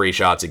about 3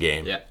 shots a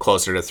game. Yeah.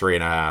 Closer to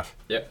 3.5.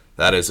 Yep.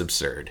 That is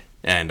absurd.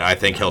 And I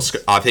think he'll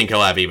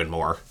have even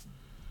more.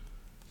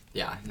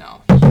 Yeah,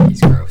 no,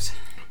 he's gross.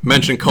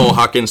 Mentioned Cole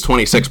Huckins,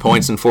 26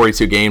 points in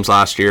 42 games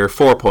last year,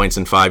 4 points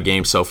in 5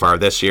 games so far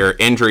this year.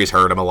 Injuries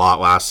hurt him a lot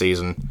last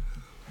season.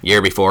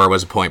 Year before it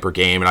was a point per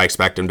game, and I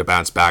expect him to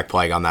bounce back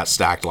playing on that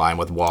stacked line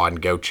with Waugh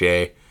and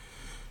Gauthier.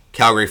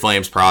 Calgary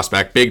Flames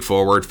prospect, big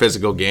forward,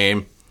 physical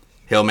game.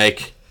 He'll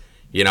make,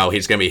 he's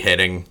going to be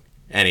hitting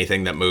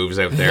anything that moves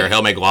out there.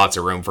 He'll make lots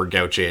of room for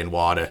Gauthier and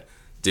Waugh to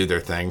do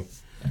their thing.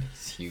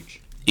 It's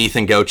huge.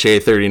 Ethan Gauthier,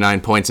 39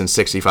 points in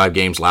 65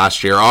 games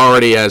last year.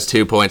 Already has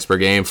 2 points per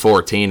game,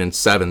 14 and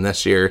 7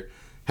 this year.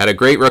 Had a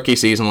great rookie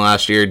season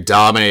last year,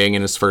 dominating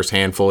in his first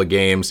handful of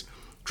games.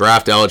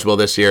 Draft eligible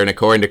this year, and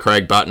according to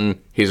Craig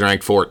Button, he's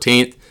ranked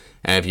 14th.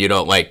 And if you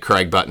don't like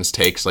Craig Button's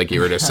takes, like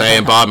you were just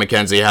saying, Bob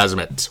McKenzie has him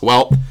at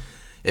 12th.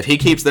 If he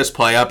keeps this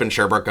play up and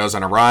Sherbrooke goes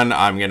on a run,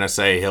 I'm going to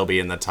say he'll be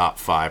in the top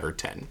 5 or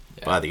 10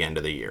 by the end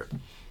of the year.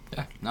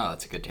 Yeah, no,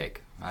 that's a good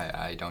take.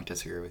 I don't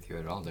disagree with you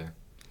at all there.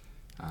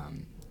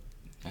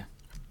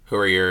 Who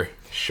are your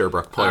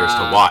Sherbrooke players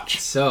to watch?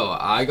 So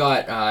I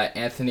got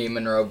Anthony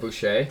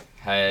Monroe-Boucher.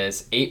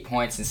 Has 8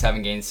 points in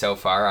 7 games so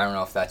far. I don't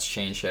know if that's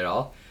changed at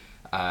all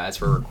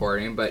as we're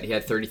recording, but he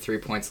had 33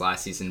 points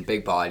last season.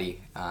 Big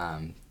body.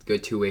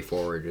 Good two-way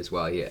forward as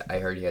well. I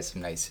heard he has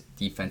some nice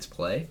defense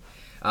play.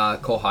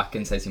 Cole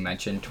Huckins, as you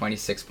mentioned,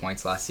 26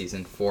 points last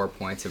season, 4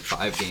 points in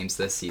 5 games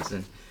this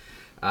season.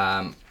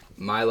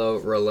 Milo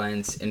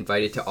Rollins,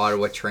 invited to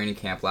Ottawa training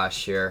camp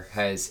last year,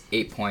 has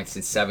 8 points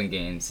in 7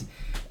 games,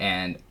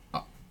 and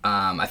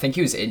I think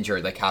he was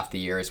injured like half the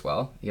year as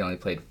well. He only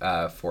played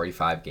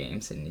 45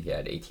 games, and he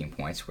had 18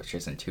 points, which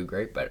isn't too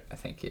great, but I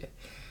think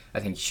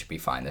he should be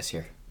fine this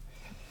year.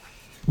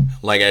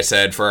 Like I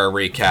said, for our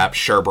recap,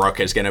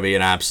 Sherbrooke is going to be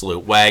an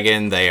absolute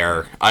wagon. They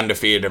are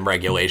undefeated in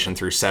regulation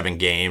through 7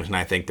 games, and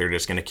I think they're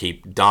just going to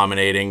keep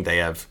dominating.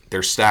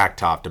 They're stacked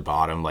top to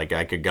bottom. Like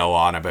I could go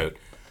on about.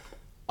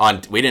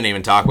 We didn't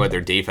even talk about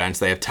their defense.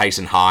 They have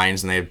Tyson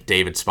Hines and they have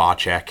David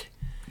Spacek.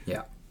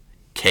 Yeah.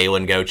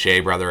 Kalen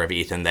Gauthier, brother of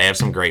Ethan. They have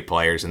some great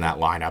players in that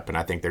lineup, and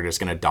I think they're just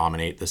going to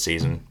dominate the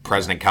season.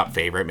 President Cup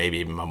favorite, maybe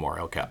even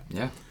Memorial Cup.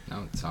 Yeah,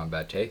 no, it's not a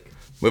bad take.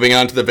 Moving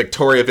on to the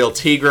Victoriaville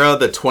Tigre,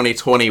 the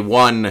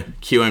 2021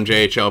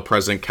 QMJHL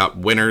President Cup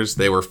winners.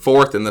 They were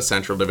 4th in the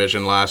Central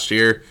Division last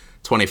year,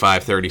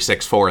 25-36,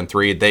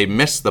 4-3. They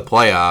missed the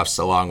playoffs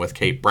along with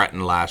Cape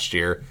Breton last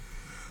year.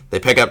 They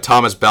pick up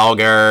Thomas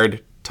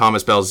Bellegarde,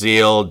 Thomas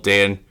Belzile,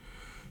 Dan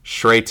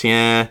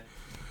Chrétien,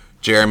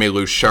 Jeremy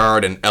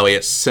Louchard, and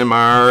Elliot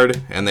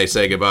Simard, and they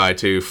say goodbye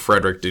to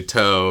Frederic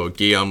Duteau,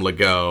 Guillaume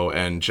Legault,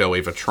 and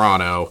Joey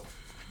Vetrano,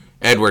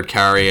 Edward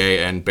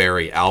Carrier, and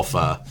Barry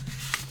Alpha.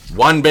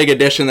 One big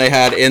addition they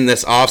had in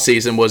this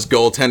offseason was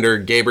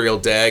goaltender Gabriel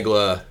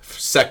Dagla,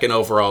 2nd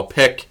overall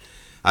pick.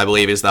 I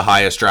believe he's the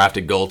highest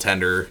drafted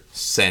goaltender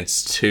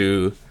since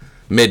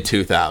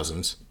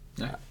mid-2000s.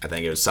 Yeah. I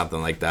think it was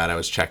something like that. I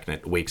was checking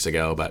it weeks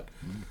ago, but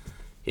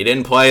he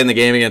didn't play in the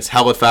game against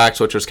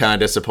Halifax, which was kind of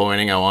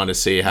disappointing. I wanted to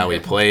see how he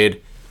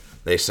played.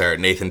 They start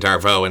Nathan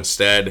Darvaux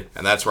instead,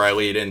 and that's where I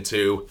lead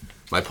into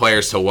my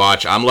players to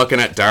watch. I'm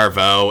looking at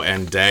Darvaux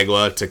and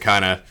Dagla to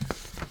kind of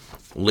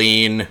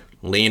lean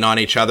on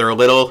each other a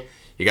little.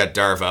 You got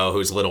Darvaux,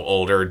 who's a little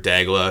older.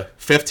 Dagla,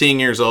 15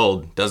 years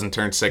old, doesn't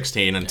turn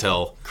 16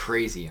 until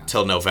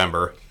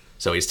November.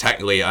 So he's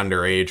technically an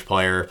underage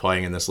player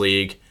playing in this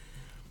league.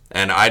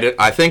 And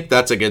I think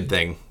that's a good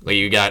thing. Like,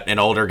 you got an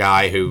older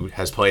guy who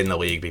has played in the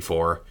league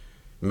before,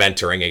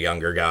 mentoring a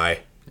younger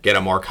guy, get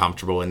him more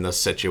comfortable in this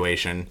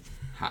situation.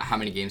 How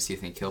many games do you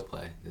think he'll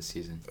play this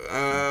season?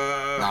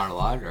 Not a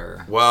lot,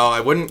 or? Well, I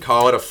wouldn't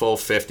call it a full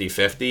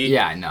 50-50.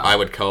 Yeah, I know. I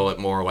would call it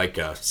more like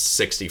a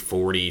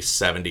 60-40,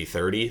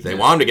 70-30. They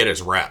want him to get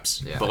his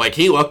reps. Yeah. But, like,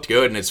 he looked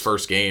good in his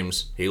first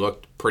games. He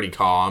looked pretty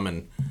calm,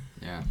 and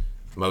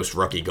most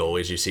rookie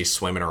goalies you see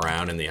swimming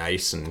around in the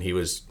ice, and he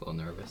was a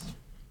little nervous.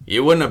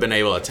 You wouldn't have been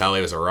able to tell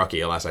he was a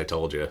rookie unless I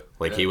told you.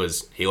 Like, he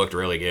looked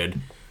really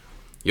good.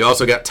 You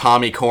also got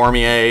Tommy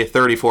Cormier,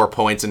 34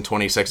 points in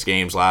 26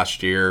 games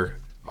last year.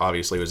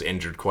 Obviously was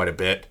injured quite a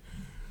bit.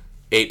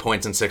 8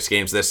 points in 6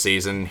 games this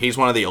season. He's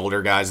one of the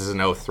older guys as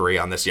an 03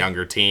 on this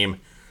younger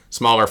team.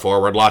 Smaller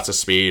forward, lots of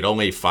speed,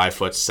 only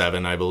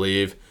 5'7", I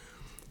believe.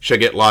 Should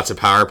get lots of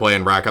power play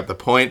and rack up the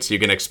points. You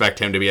can expect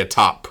him to be a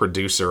top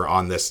producer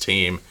on this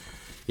team.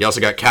 You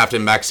also got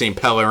Captain Maxime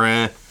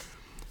Pellerin,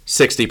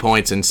 60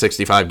 points in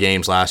 65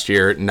 games last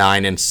year,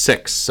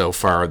 9-6 so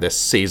far this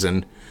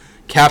season.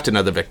 Captain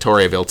of the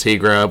Victoriaville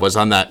Tigre, was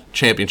on that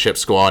championship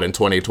squad in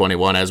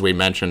 2021, as we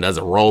mentioned, as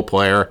a role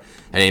player,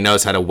 and he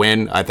knows how to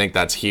win. I think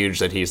that's huge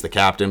that he's the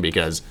captain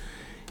because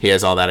he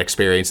has all that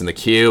experience in the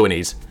queue,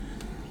 and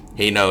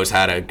he knows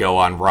how to go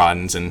on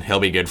runs, and he'll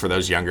be good for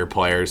those younger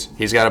players.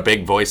 He's got a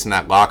big voice in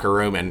that locker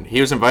room, and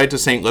he was invited to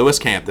St. Louis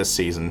camp this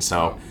season,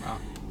 so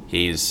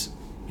he's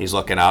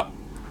looking up.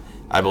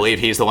 I believe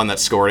he's the one that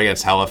scored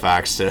against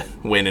Halifax to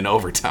win in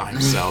overtime,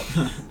 so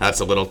that's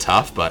a little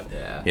tough, but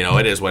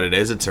it is what it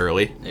is. It's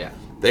early. Yeah.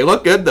 They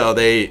look good, though.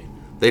 They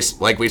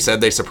like we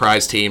said, they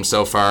surprised teams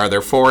so far.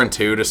 They're 4-2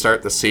 to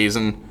start the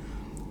season.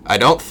 I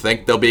don't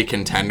think they'll be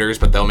contenders,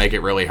 but they'll make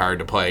it really hard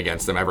to play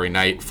against them every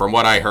night. From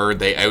what I heard,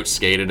 they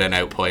outskated and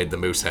outplayed the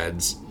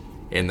Mooseheads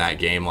in that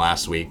game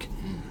last week.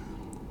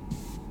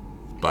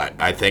 But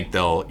I think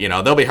they'll be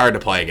hard to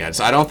play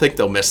against. I don't think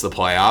they'll miss the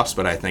playoffs,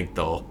 but I think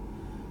they'll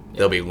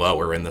be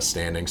lower in the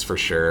standings for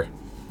sure.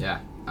 Yeah.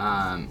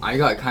 I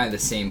got kind of the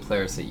same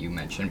players that you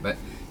mentioned, but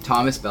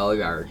Thomas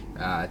Bellegarde,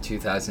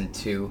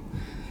 2002,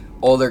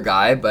 older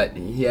guy, but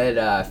he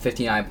had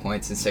 59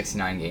 points in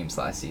 69 games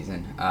last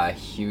season.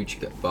 Huge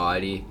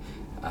body.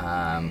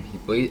 I'm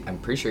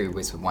pretty sure he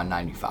weighs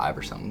 195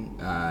 or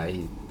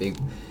something. He's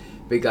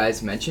big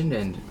guys mentioned,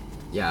 and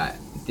yeah,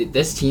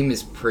 this team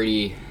is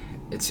pretty.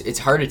 It's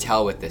hard to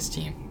tell with this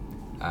team.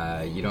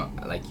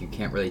 You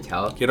can't really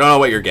tell. You don't know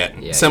what you're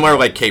getting. Yeah, Similar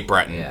like Cape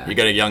Breton. Yeah. You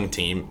get a young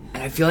team.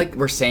 And I feel like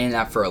we're saying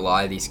that for a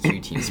lot of these Q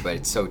teams, but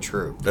it's so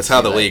true. That's how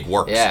the league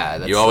works.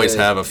 Yeah. You always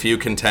have a few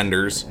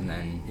contenders, and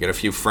then you get a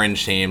few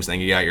fringe teams, then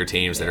you got your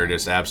teams that are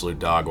just absolute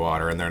dog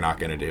water, and they're not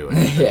going to do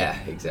it. Yeah,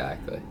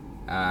 exactly.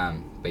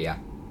 But yeah.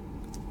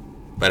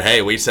 But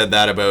hey, we said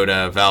that about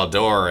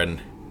Valdor,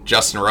 and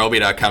Justin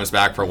Robida comes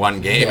back for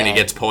one game, and he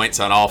gets points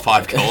on all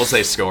 5 goals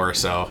they score,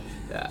 so...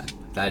 Yeah.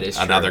 That is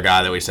another true.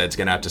 guy that we said is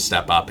going to have to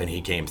step up, and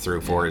he came through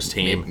for his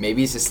team.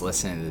 Maybe he's just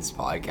listening to this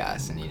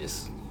podcast, and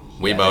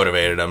we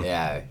motivated him.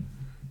 Yeah.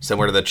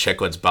 Similar to the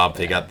Chicklets bump,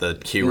 he got the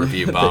Q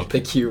review bump. the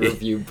Q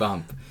review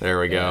bump. There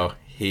we go.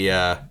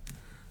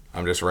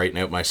 I'm just writing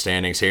out my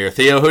standings here.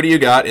 Theo, who do you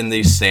got in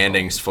these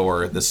standings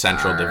for the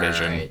Central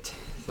Division? All right.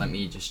 Let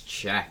me just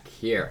check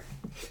here.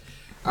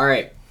 All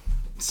right.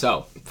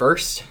 So,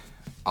 first,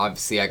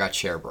 obviously, I got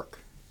Sherbrooke.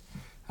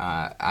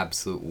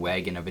 Absolute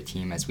wagon of a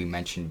team, as we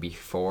mentioned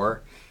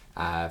before,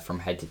 from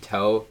head to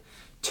toe.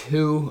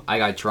 2, I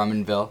got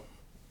Drummondville.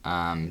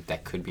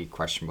 That could be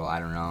questionable. I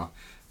don't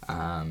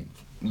know.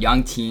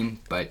 Young team,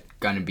 but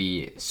gonna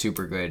be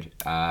super good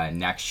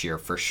next year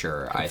for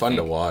sure. Fun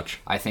to watch.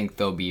 I think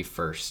they'll be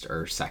first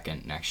or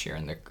second next year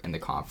in the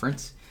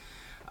conference.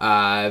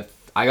 I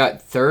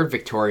got 3rd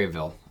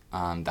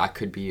Victoriaville. That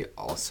could be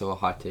also a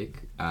hot take,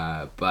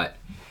 but.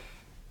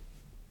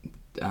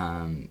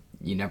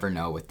 You never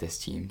know with this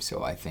team,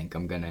 so I think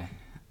I'm gonna.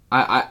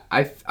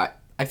 I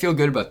feel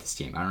good about this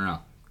team. I don't know.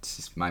 It's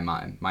just my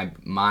mind. My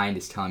mind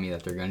is telling me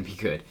that they're gonna be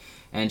good.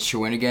 And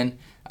Shawinigan,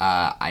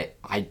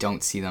 I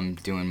don't see them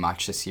doing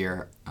much this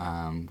year.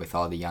 With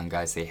all the young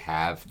guys they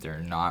have,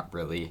 they're not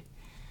really.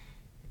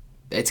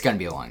 It's gonna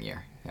be a long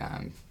year.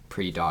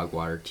 Pretty dog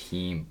water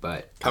team,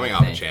 but coming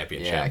off the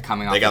championship. Yeah,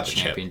 coming off the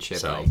championship.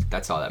 So.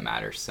 That's all that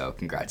matters. So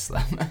congrats to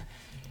them.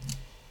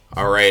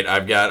 All right,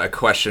 I've got a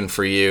question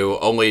for you.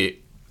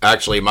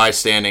 Actually, my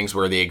standings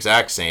were the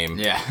exact same.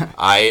 Yeah.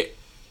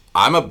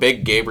 I'm a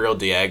big Gabriel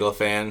Diagla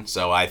fan,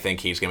 so I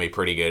think he's going to be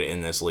pretty good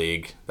in this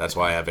league. That's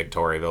why I have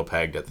Victoriaville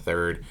pegged at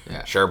 3rd.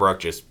 Yeah.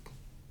 Sherbrooke, just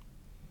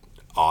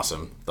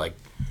awesome. Like,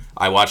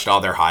 I watched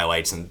all their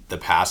highlights, and the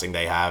passing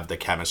they have, the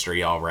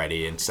chemistry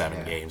already in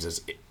 7 games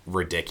is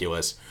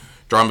ridiculous.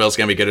 Drummondville's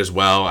going to be good as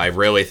well. I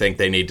really think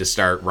they need to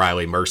start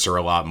Riley Mercer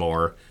a lot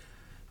more.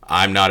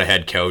 I'm not a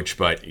head coach,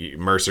 but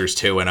Mercer's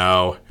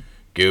 2-0.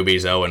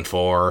 Gooby's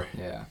 0-4.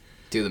 Yeah.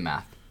 Do the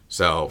math.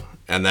 So,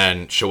 and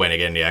then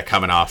Shawinigan,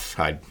 coming off.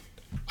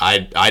 I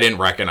didn't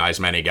recognize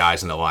many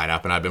guys in the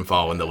lineup, and I've been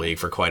following the league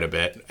for quite a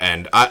bit.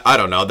 And I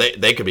don't know.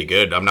 They could be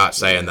good. I'm not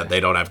saying that they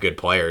don't have good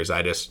players.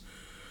 I'm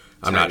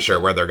not sure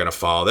where they're going to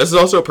fall. This is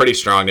also a pretty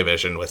strong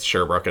division with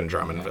Sherbrooke and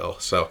Drummondville.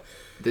 So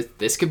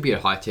this could be a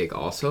hot take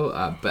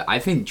also, but I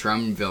think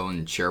Drummondville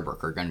and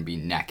Sherbrooke are going to be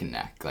neck and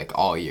neck like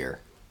all year.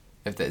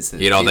 You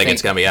don't think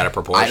it's going to be out of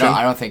proportion?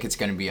 I don't think it's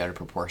going to be out of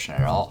proportion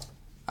at all.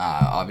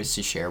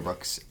 Obviously,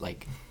 Sherbrooke's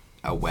like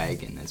a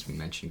wagon, as we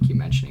keep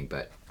mentioning,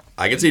 but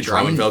I can see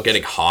Drummondville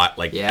getting hot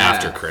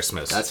after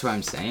Christmas. That's what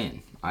I'm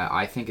saying.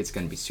 I think it's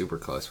going to be super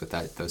close with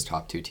those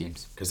top 2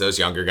 teams. Because those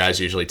younger guys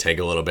usually take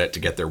a little bit to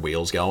get their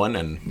wheels going,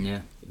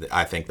 and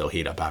I think they'll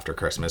heat up after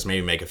Christmas.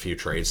 Maybe make a few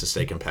trades to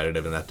stay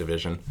competitive in that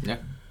division. Yeah.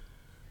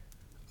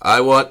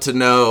 I want to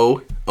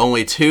know,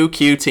 only 2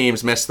 Q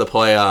teams missed the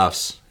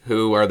playoffs.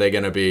 Who are they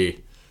going to be?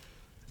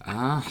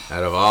 Out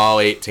of all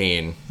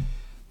 18.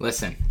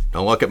 Listen.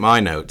 Don't look at my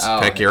notes.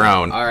 Pick your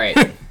own. All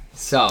right.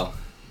 So,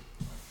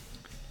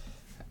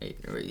 I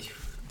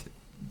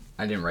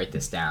didn't write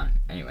this down.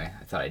 Anyway,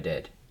 I thought I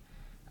did.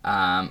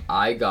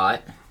 I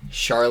got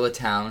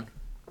Charlottetown.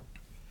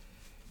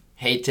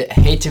 Hate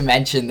to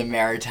mention the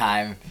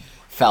Maritime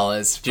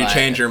fellas. Did you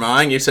change your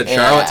mind? You said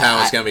Charlottetown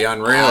was going to be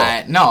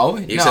unreal. No.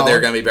 You said they were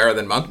going to be better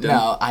than Moncton.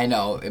 No, I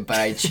know, but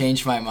I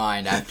changed my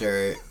mind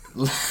after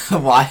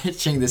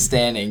watching the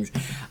standings.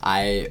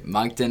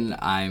 Moncton,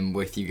 I'm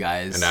with you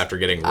guys. And after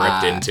getting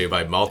ripped into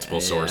by multiple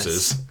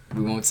sources.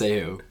 We won't say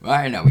who. Well,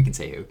 I know we can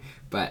say who.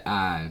 But,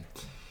 I'm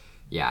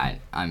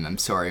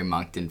sorry,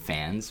 Moncton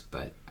fans,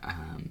 but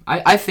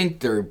I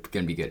think they're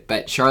going to be good.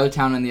 But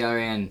Charlottetown on the other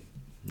hand,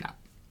 no.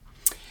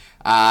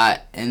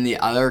 In the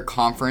other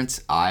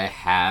conference, I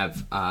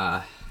have...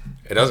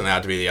 it doesn't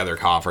have to be the other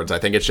conference. I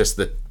think it's just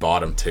the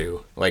bottom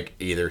 2, like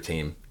either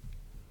team.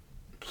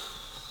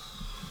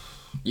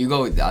 You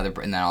go with the other,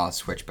 and then I'll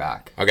switch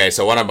back. Okay,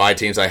 so one of my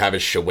teams I have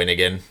is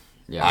Shawinigan.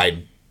 Yeah.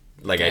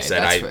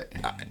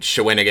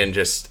 Shawinigan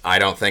just, I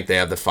don't think they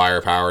have the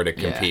firepower to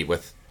compete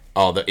with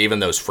even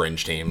those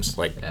fringe teams.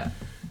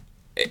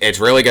 It's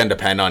really going to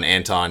depend on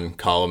Anton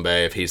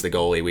Colombe if he's the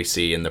goalie we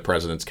see in the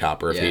President's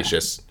Cup, or if he's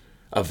just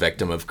a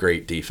victim of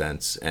great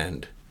defense.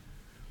 And,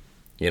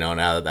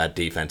 now that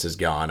defense is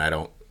gone, I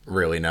don't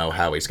really know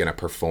how he's going to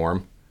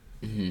perform.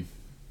 Mm-hmm.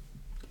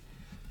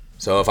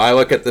 So if I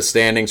look at the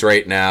standings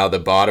right now, the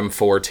bottom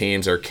 4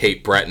 teams are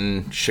Cape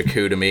Breton,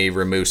 Chicoutimi,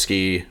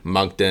 Rimouski,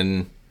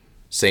 Moncton,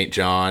 St.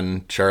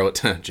 John,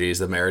 Charlottetown. Geez,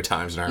 the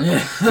Maritimes aren't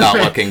not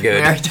looking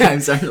good.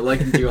 Maritimes aren't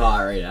looking too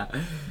hot right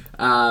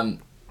now.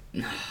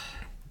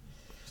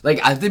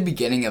 At the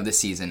beginning of the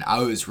season, I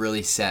was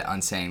really set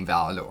on saying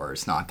Valador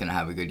is not going to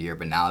have a good year,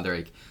 but now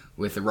they're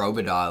with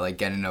Robidaw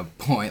getting a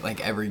point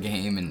every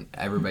game and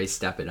everybody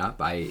stepping up.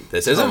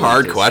 This is a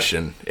hard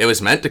question. It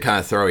was meant to kind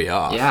of throw you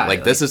off. Yeah,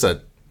 this is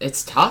a.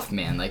 It's tough,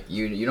 man.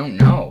 You don't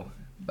know.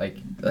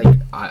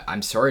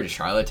 I'm sorry to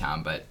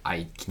Charlottetown, but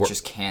I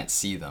just can't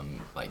see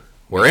them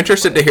We're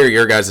interested to hear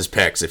your guys'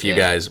 picks. If you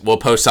guys, we'll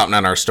post something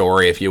on our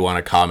story if you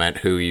want to comment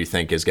who you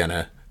think is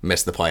gonna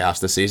miss the playoffs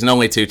this season.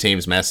 Only 2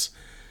 teams miss.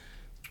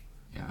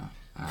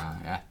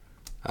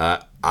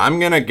 I'm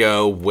gonna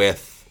go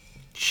with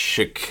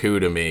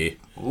Chicoutimi.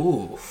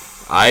 Ooh.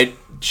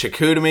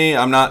 Chicoutimi,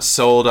 I'm not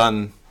sold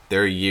on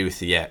their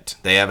youth yet.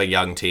 They have a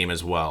young team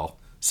as well,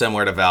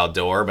 similar to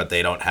Val-d'Or, but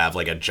they don't have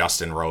a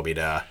Justin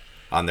Robida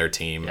on their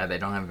team. Yeah, they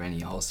don't have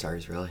any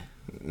all-stars really.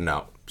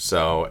 No.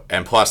 So,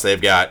 and plus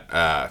they've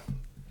got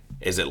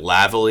is it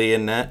Lavalley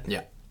in net?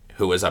 Yeah.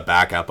 Who was a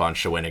backup on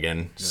Shawinigan.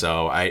 Yeah.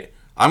 So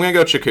I'm going to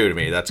go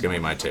Chicoutimi. That's going to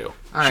be my 2. All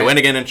right.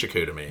 Shawinigan and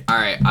Chicoutimi. All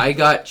right. I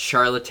got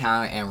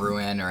Charlottetown and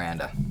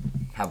Rouyn-Noranda.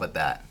 How about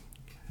that?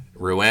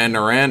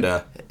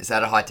 Rouyn-Noranda. Is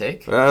that a hot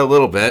take? A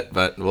little bit,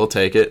 but we'll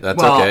take it.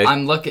 That's okay.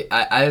 I'm looking...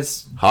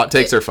 Hot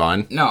takes are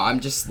fun. No, I'm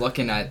just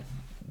looking at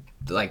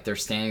their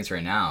standings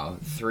right now.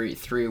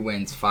 3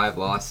 wins, 5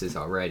 losses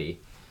already.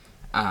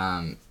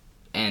 And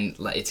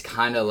it's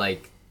kind of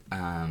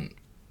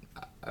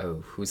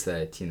who's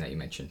the team that you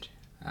mentioned?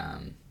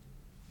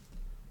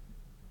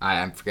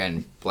 I'm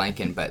forgetting,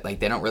 blanking, but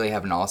they don't really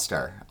have an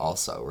all-star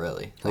also,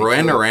 really.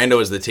 Rouyn-Noranda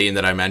was the team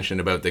that I mentioned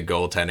about the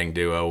goaltending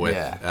duo with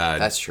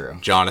that's true.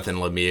 Jonathan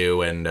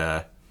Lemieux and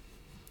the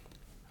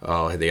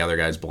other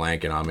guy's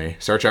blanking on me.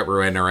 Search up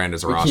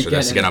Rouyn-Noranda's roster.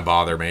 This is going to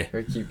bother me.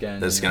 This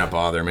is going to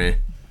bother me.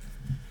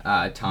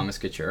 Thomas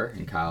Couture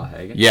and Kyle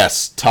Hagen.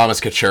 Yes, Thomas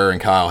Couture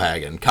and Kyle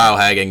Hagen. Kyle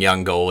Hagen,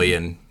 young goalie,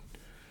 and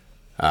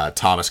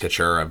Thomas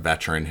Couture, a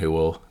veteran who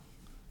will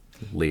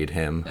lead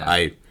him.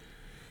 Yeah.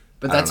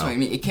 But that's what I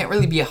mean. It can't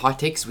really be a hot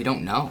take because we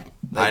don't know.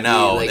 I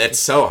know. It's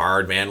so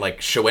hard, man.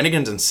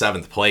 Shawinigan's in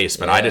 7th place,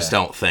 but I just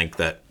don't think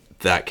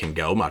that can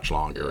go much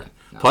longer.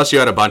 No. Plus, you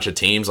had a bunch of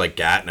teams like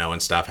Gatineau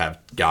and stuff have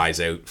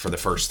guys out for the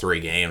first 3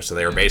 games, so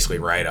they were basically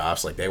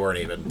write-offs. They weren't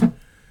even...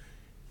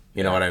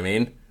 You know what I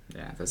mean?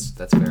 Yeah, that's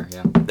fair,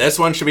 yeah. This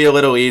one should be a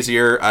little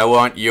easier. I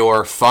want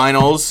your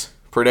finals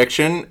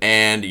prediction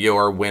and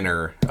your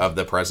winner of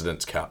the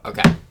President's Cup.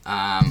 Okay.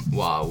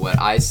 Well, what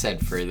I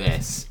said for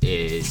this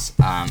is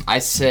I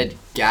said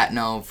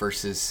Gatineau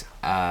versus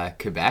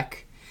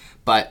Quebec,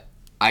 but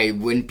I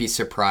wouldn't be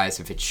surprised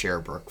if it's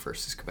Sherbrooke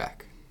versus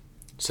Quebec.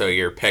 So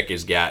your pick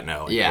is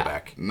Gatineau and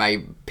Quebec.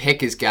 My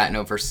pick is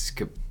Gatineau versus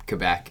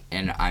Quebec,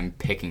 and I'm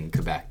picking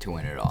Quebec to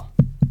win it all.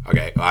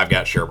 Okay, well, I've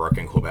got Sherbrooke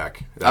and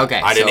Quebec.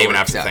 I didn't even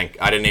have to think.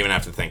 I didn't even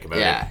have to think about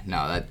it. Yeah,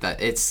 no,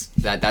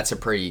 that's a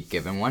pretty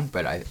given one,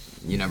 but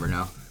you never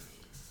know.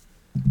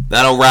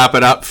 That'll wrap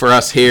it up for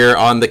us here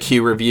on the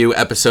Q Review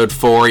episode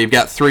 4. You've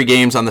got 3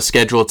 games on the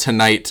schedule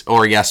tonight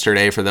or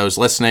yesterday for those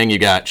listening. You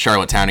got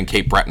Charlottetown and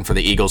Cape Breton for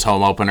the Eagles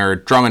home opener,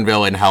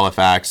 Drummondville in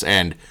Halifax,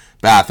 and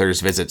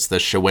Bathurst visits the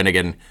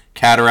Shawinigan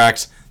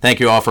Cataracts. Thank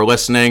you all for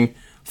listening.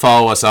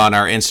 Follow us on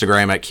our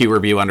Instagram at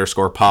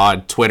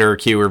QReview_pod, Twitter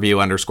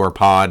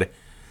QReview_pod.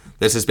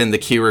 This has been the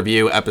Q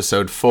Review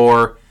episode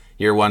 4.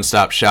 Your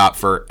one-stop shop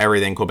for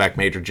everything Quebec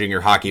Major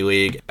Junior Hockey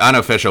League,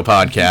 unofficial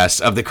podcast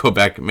of the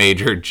Quebec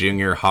Major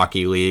Junior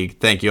Hockey League.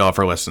 Thank you all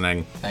for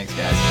listening. Thanks,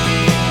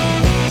 guys.